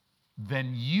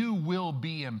 then you will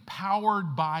be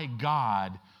empowered by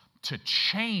God to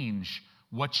change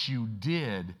what you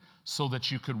did so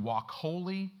that you could walk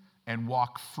holy and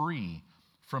walk free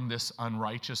from this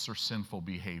unrighteous or sinful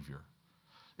behavior.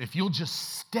 If you'll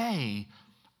just stay,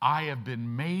 I have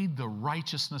been made the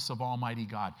righteousness of Almighty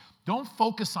God. Don't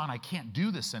focus on, I can't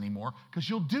do this anymore, because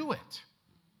you'll do it.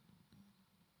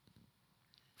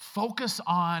 Focus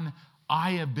on,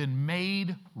 I have been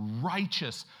made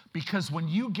righteous, because when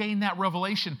you gain that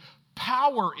revelation,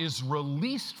 power is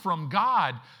released from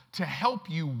God to help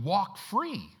you walk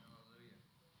free.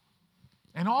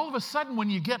 And all of a sudden, when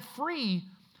you get free,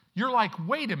 you're like,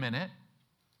 wait a minute.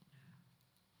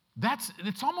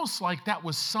 It's almost like that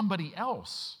was somebody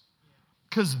else,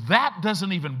 because that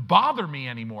doesn't even bother me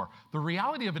anymore. The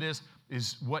reality of it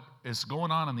is what is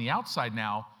going on the outside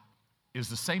now is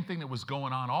the same thing that was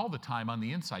going on all the time on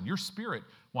the inside. Your spirit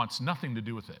wants nothing to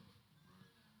do with it.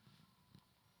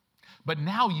 But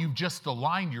now you've just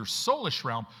aligned your soulish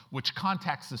realm, which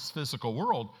contacts this physical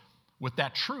world, with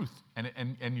that truth,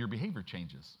 and your behavior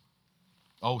changes.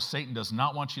 Oh, Satan does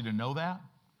not want you to know that.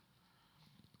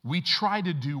 We try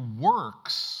to do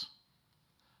works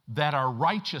that our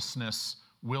righteousness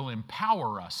will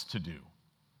empower us to do.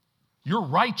 You're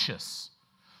righteous.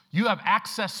 You have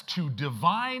access to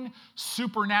divine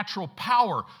supernatural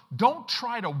power. Don't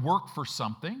try to work for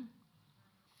something.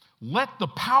 Let the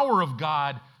power of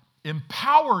God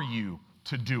empower you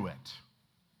to do it.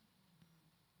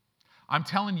 I'm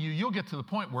telling you, you'll get to the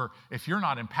point where if you're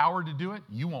not empowered to do it,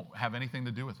 you won't have anything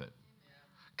to do with it.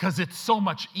 Because it's so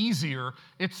much easier,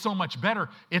 it's so much better.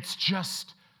 It's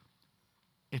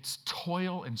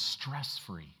toil and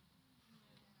stress-free.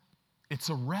 It's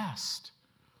a rest.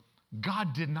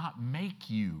 God did not make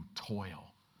you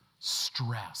toil,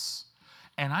 stress.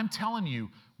 And I'm telling you,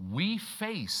 we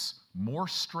face more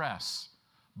stress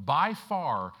by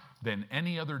far than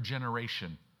any other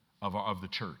generation of the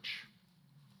church.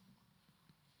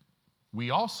 We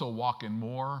also walk in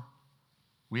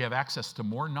we have access to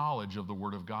more knowledge of the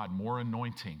Word of God, more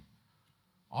anointing.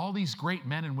 All these great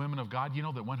men and women of God,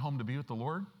 that went home to be with the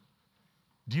Lord,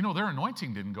 do you know their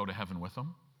anointing didn't go to heaven with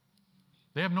them?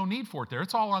 They have no need for it there.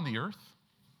 It's all on the earth.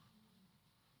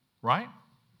 Right?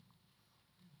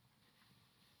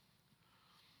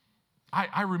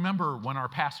 I remember when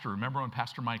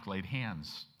Pastor Mike laid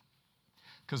hands.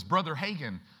 Because Brother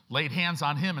Hagin laid hands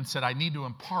on him and said, I need to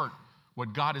impart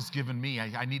what God has given me.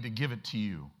 I need to give it to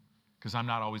you, because I'm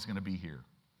not always going to be here.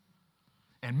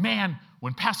 And man,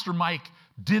 when Pastor Mike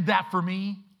did that for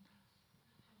me,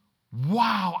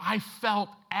 wow, I felt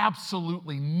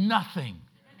absolutely nothing.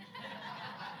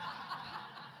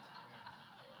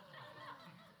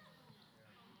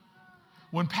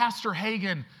 When Pastor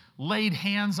Hagin laid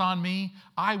hands on me,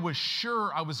 I was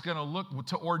sure I was going to look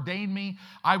to ordain me.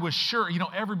 I was sure,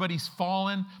 everybody's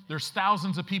fallen. There's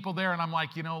thousands of people there, and I'm like,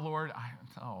 Lord,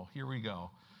 here we go.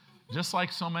 Just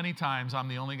like so many times, I'm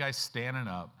the only guy standing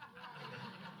up.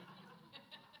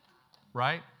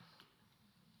 Right?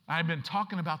 I've been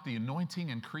talking about the anointing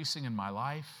increasing in my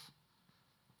life.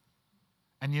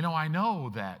 And I know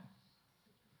that,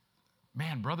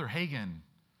 man, Brother Hagin,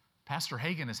 Pastor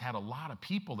Hagin has had a lot of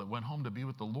people that went home to be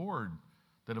with the Lord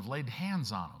that have laid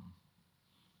hands on them.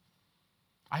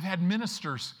 I've had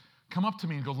ministers come up to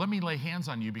me and go, let me lay hands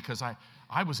on you because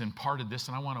I was imparted this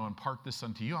and I want to impart this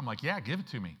unto you. I'm like, yeah, give it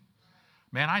to me.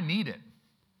 Man, I need it,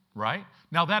 right?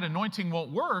 Now, that anointing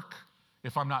won't work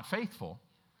if I'm not faithful.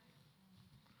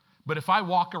 But if I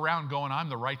walk around going, I'm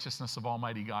the righteousness of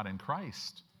Almighty God in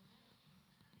Christ,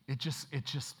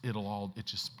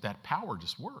 that power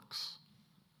just works.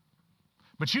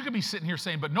 But you could be sitting here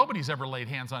saying, but nobody's ever laid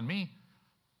hands on me.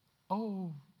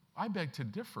 Oh, I beg to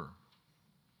differ.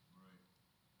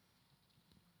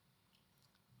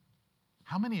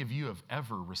 How many of you have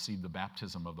ever received the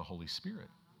baptism of the Holy Spirit?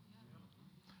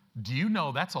 Do you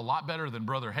know that's a lot better than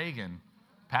Brother Hagin,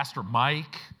 Pastor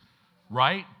Mike,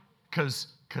 right? Because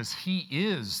he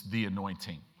is the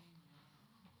anointing.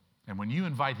 And when you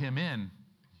invite him in,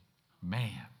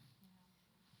 man,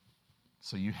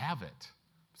 so you have it.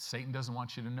 Satan doesn't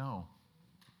want you to know.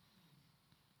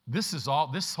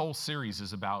 This whole series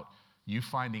is about you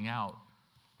finding out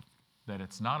that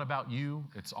it's not about you,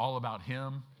 it's all about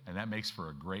him, and that makes for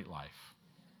a great life.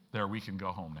 There, we can go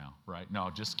home now, right? No,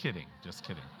 just kidding.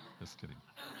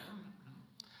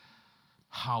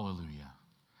 Hallelujah.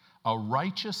 A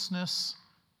righteousness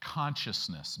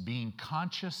consciousness, being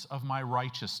conscious of my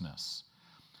righteousness,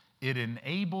 it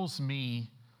enables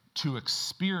me to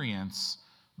experience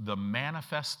the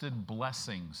manifested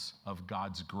blessings of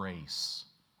God's grace.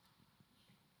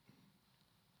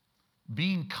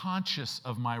 Being conscious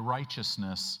of my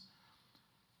righteousness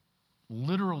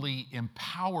literally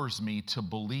empowers me to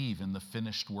believe in the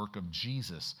finished work of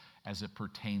Jesus as it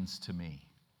pertains to me.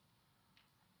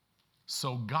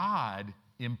 So God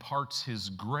imparts his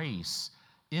grace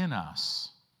in us.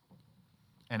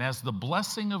 And as the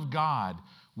blessing of God,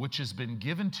 which has been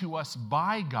given to us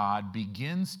by God,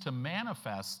 begins to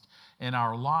manifest in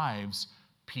our lives,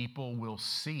 people will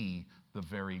see the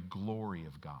very glory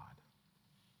of God.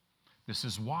 This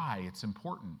is why it's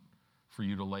important for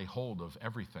you to lay hold of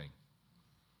everything.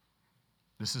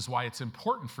 This is why it's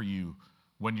important for you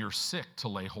when you're sick to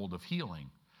lay hold of healing.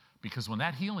 Because when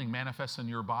that healing manifests in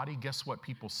your body, guess what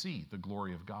people see? The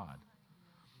glory of God.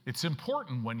 It's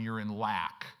important when you're in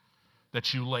lack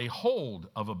that you lay hold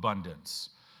of abundance.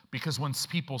 Because when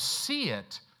people see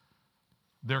it,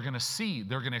 they're going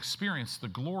to experience the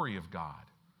glory of God.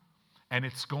 And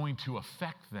it's going to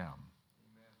affect them.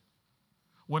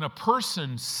 When a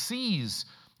person sees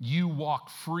you walk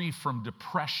free from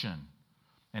depression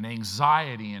and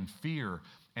anxiety and fear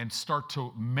and start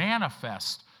to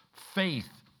manifest faith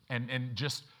and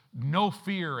just no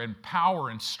fear and power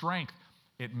and strength,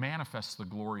 it manifests the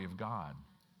glory of God.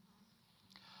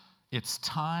 It's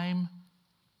time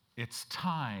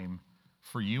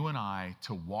for you and I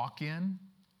to walk in,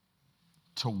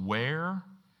 to wear,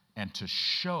 and to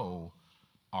show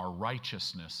our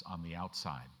righteousness on the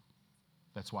outside.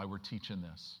 That's why we're teaching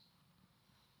this.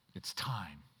 It's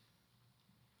time.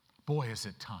 Boy, is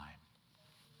it time.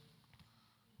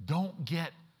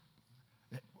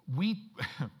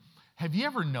 Have you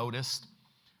ever noticed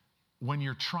when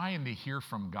you're trying to hear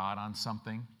from God on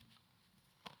something,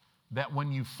 that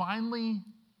when you finally,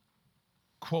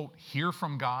 quote, hear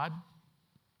from God,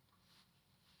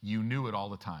 you knew it all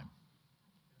the time?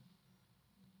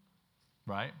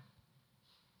 Right?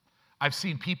 I've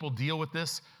seen people deal with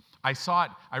this. I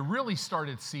really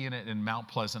started seeing it in Mount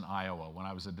Pleasant, Iowa, when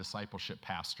I was a discipleship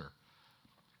pastor.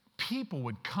 People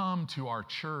would come to our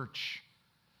church,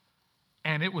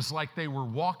 and it was like they were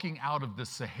walking out of the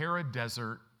Sahara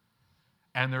Desert,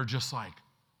 and they're just like,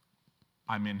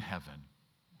 I'm in heaven.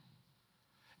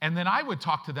 And then I would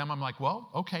talk to them. I'm like, well,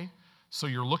 okay, so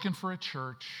you're looking for a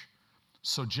church,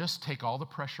 so just take all the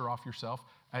pressure off yourself.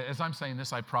 As I'm saying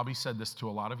this, I probably said this to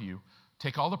a lot of you.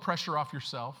 Take all the pressure off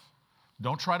yourself.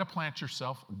 Don't try to plant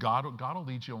yourself. God will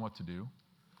lead you on what to do.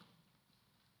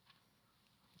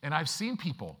 And I've seen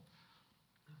people.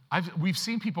 We've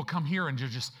seen people come here and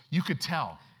you could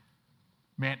tell,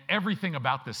 man, everything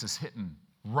about this is hitting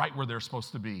right where they're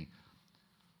supposed to be.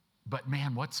 But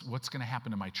man, what's going to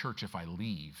happen to my church if I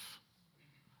leave?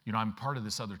 I'm part of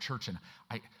this other church, and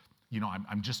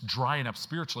I'm just drying up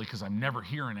spiritually because I'm never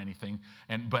hearing anything.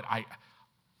 But I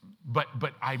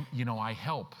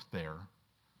help there.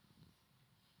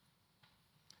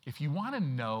 If you want to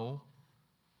know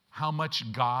how much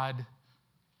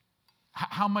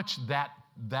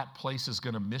that place is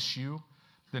going to miss you,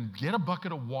 then get a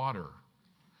bucket of water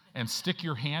and stick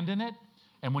your hand in it.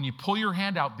 And when you pull your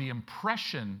hand out, the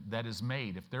impression that is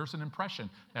made, if there's an impression,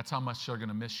 that's how much they're going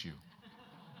to miss you.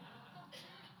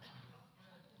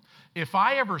 If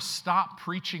I ever stop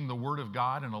preaching the Word of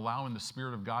God and allowing the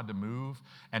Spirit of God to move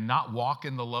and not walk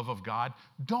in the love of God,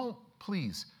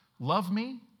 please, love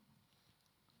me,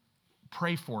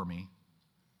 pray for me,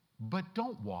 but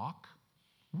don't walk,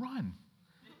 run.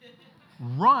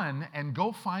 Run and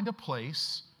go find a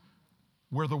place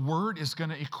where the Word is going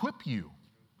to equip you.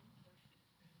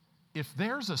 If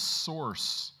there's a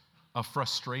source of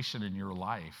frustration in your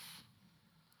life,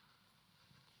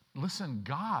 listen,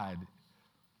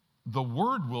 the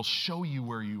Word will show you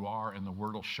where you are, and the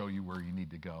Word will show you where you need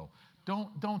to go.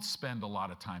 Don't spend a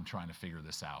lot of time trying to figure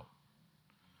this out.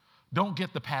 Don't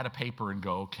get the pad of paper and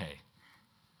go,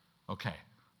 okay,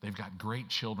 they've got great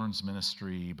children's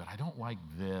ministry, but I don't like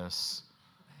this.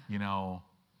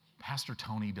 Pastor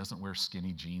Tony doesn't wear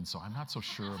skinny jeans, so I'm not so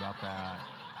sure about that.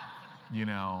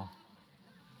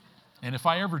 And if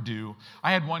I ever do,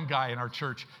 I had one guy in our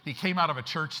church, he came out of a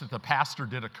church that the pastor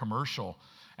did a commercial,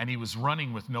 and he was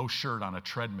running with no shirt on a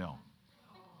treadmill.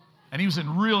 And he was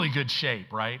in really good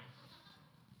shape, right?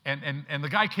 And the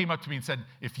guy came up to me and said,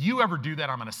 if you ever do that,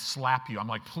 I'm going to slap you. I'm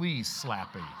like, please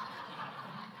slap me.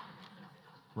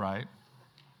 Right?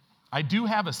 I do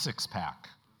have a six-pack.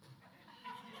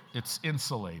 It's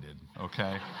insulated,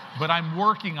 okay? But I'm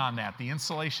working on that. The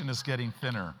insulation is getting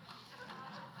thinner.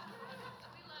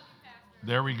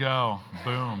 There we go.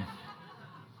 Boom.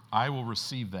 I will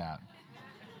receive that.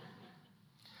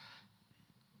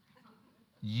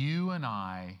 You and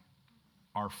I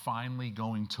are finally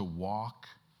going to walk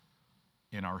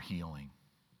in our healing.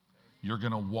 You're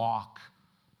going to walk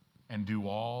and do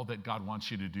all that God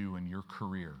wants you to do in your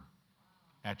career,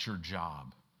 at your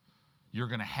job, you're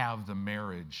going to have the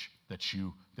marriage that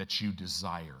you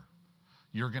desire.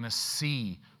 You're going to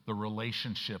see the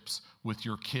relationships with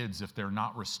your kids, if they're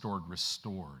not restored.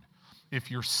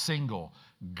 If you're single,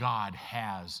 God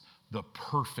has the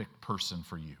perfect person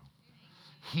for you.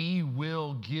 He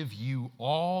will give you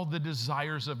all the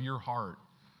desires of your heart.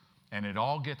 And it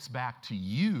all gets back to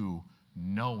you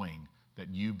knowing that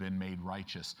you've been made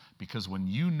righteous. Because when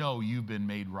you know you've been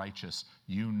made righteous,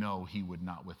 you know He would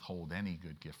not withhold any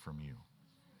good gift from you.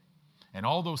 And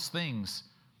all those things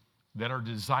that are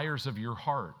desires of your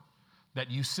heart, that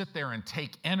you sit there and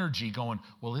take energy going,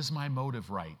 well, is my motive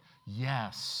right?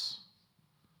 Yes.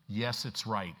 Yes, it's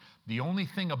right. The only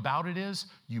thing about it is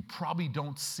you probably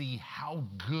don't see how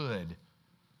good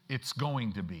it's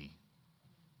going to be.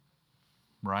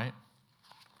 Right?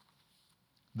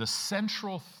 The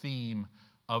central theme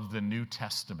of the New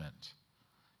Testament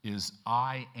is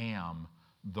I am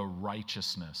the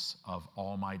righteousness of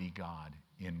Almighty God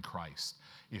in Christ.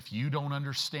 If you don't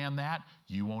understand that,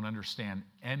 you won't understand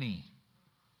any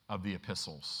of the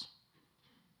epistles.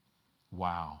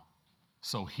 Wow.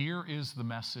 So here is the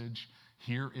message.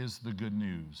 Here is the good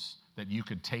news that you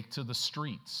could take to the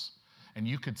streets, and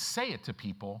you could say it to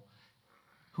people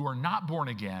who are not born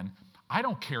again. I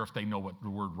don't care if they know what the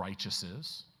word righteous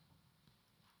is.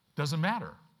 Doesn't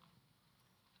matter.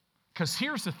 Because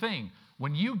here's the thing.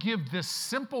 When you give this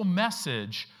simple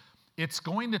message, it's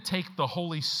going to take the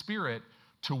Holy Spirit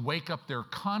to wake up their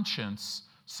conscience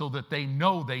so that they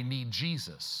know they need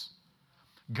Jesus.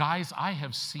 Guys, I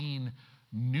have seen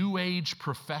New Age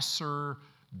professor,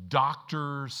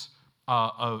 doctors,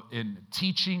 in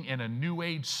teaching in a New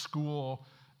Age school,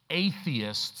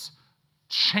 atheists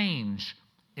change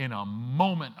in a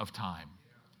moment of time.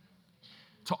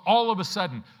 To all of a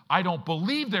sudden, I don't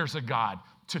believe there's a God.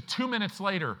 To 2 minutes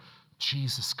later,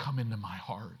 Jesus, come into my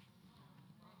heart.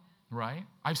 Right?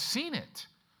 I've seen it.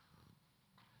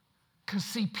 Because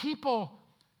see, people,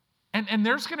 and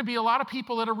there's going to be a lot of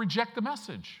people that'll reject the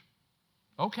message.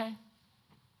 Okay.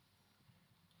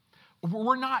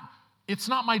 It's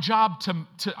not my job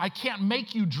I can't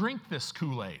make you drink this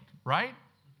Kool-Aid, right?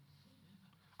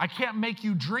 I can't make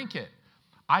you drink it.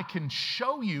 I can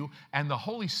show you, and the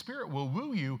Holy Spirit will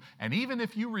woo you, and even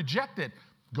if you reject it,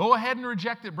 go ahead and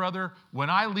reject it, brother. When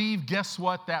I leave, guess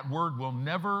what? That word will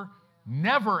never,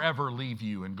 ever leave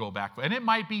you and go back. And it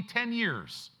might be 10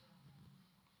 years.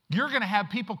 You're going to have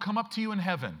people come up to you in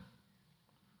heaven,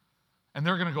 and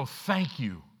they're going to go, thank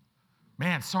you.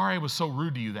 Man, sorry I was so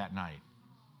rude to you that night.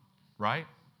 Right?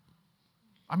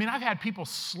 I mean, I've had people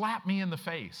slap me in the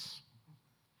face.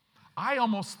 I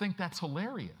almost think that's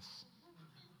hilarious.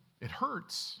 It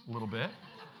hurts a little bit.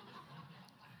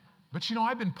 But you know,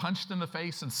 I've been punched in the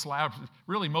face and slapped,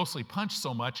 really mostly punched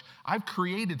so much, I've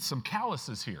created some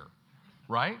calluses here,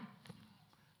 right?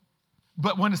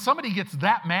 But when somebody gets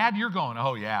that mad, you're going,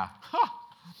 oh yeah,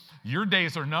 your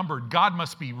days are numbered. God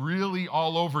must be really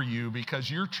all over you because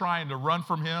you're trying to run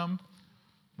from Him,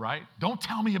 right? Don't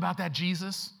tell me about that,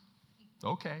 Jesus.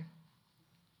 Okay.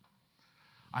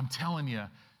 I'm telling you,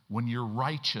 when you're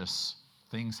righteous,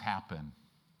 things happen.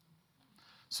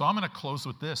 So I'm going to close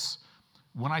with this.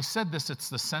 When I said this, it's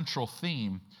the central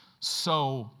theme.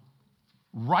 So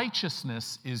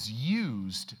righteousness is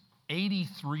used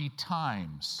 83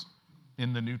 times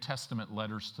in the New Testament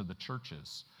letters to the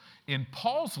churches. In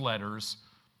Paul's letters,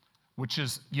 which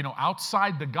is,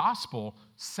 outside the gospel,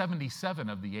 77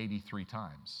 of the 83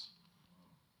 times.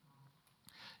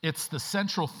 It's the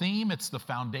central theme. It's the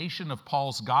foundation of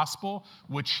Paul's gospel,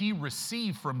 which he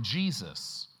received from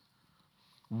Jesus.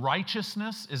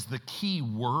 Righteousness is the key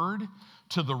word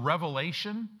to the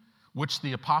revelation which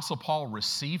the Apostle Paul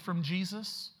received from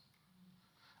Jesus.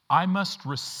 I must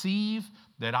receive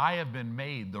that I have been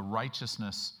made the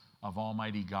righteousness of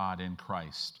Almighty God in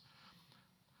Christ.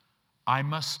 I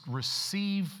must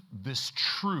receive this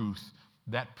truth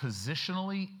that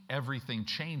positionally everything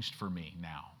changed for me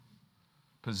now.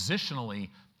 Positionally,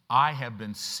 I have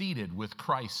been seated with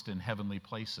Christ in heavenly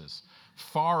places,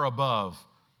 far above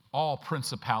all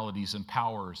principalities and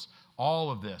powers, all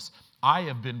of this. I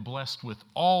have been blessed with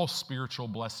all spiritual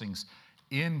blessings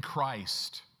in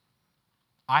Christ.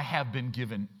 I have been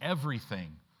given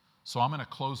everything. So I'm going to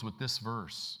close with this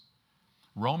verse.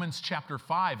 Romans chapter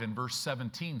 5 and verse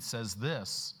 17 says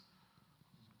this.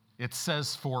 It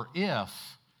says, for if,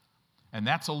 and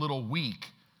that's a little weak,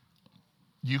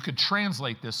 you could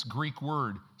translate this Greek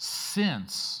word,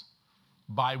 since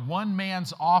by one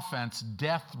man's offense,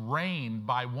 death reigned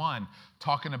by one.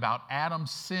 Talking about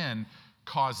Adam's sin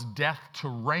caused death to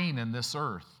reign in this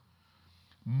earth.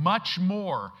 much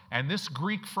more. And this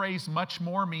Greek phrase, much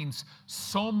more, means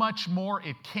so much more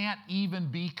it can't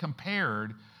even be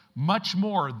compared. Much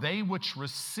more, they which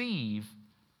receive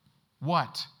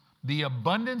what? The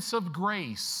abundance of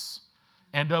grace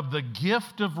and of the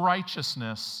gift of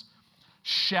righteousness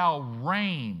shall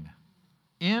reign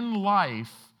in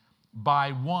life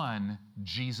by one,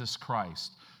 Jesus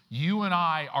Christ. You and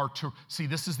I are to, see,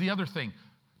 this is the other thing.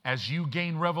 As you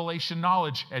gain revelation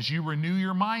knowledge, as you renew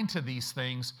your mind to these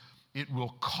things, it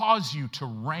will cause you to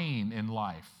reign in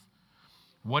life.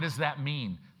 What does that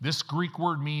mean? This Greek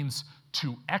word means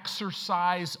to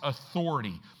exercise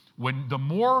authority. When the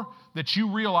more that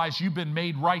you realize you've been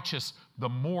made righteous, the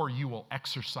more you will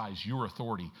exercise your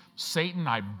authority. Satan,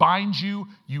 I bind you.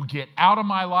 You get out of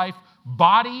my life.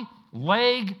 Body,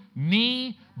 leg,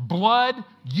 knee, blood,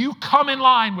 you come in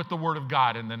line with the word of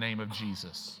God in the name of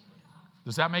Jesus.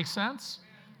 Does that make sense?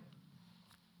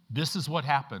 This is what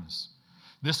happens.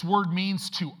 This word means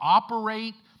to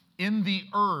operate in the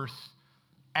earth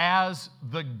as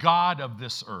the God of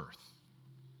this earth.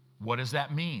 What does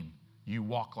that mean? You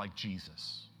walk like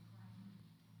Jesus.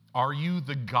 Are you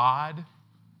the God?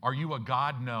 Are you a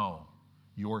God? No.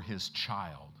 You're his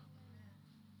child.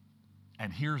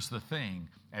 And here's the thing.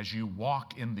 As you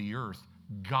walk in the earth,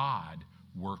 God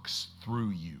works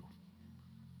through you.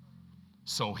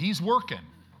 So he's working.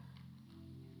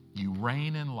 You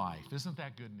reign in life. Isn't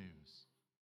that good news?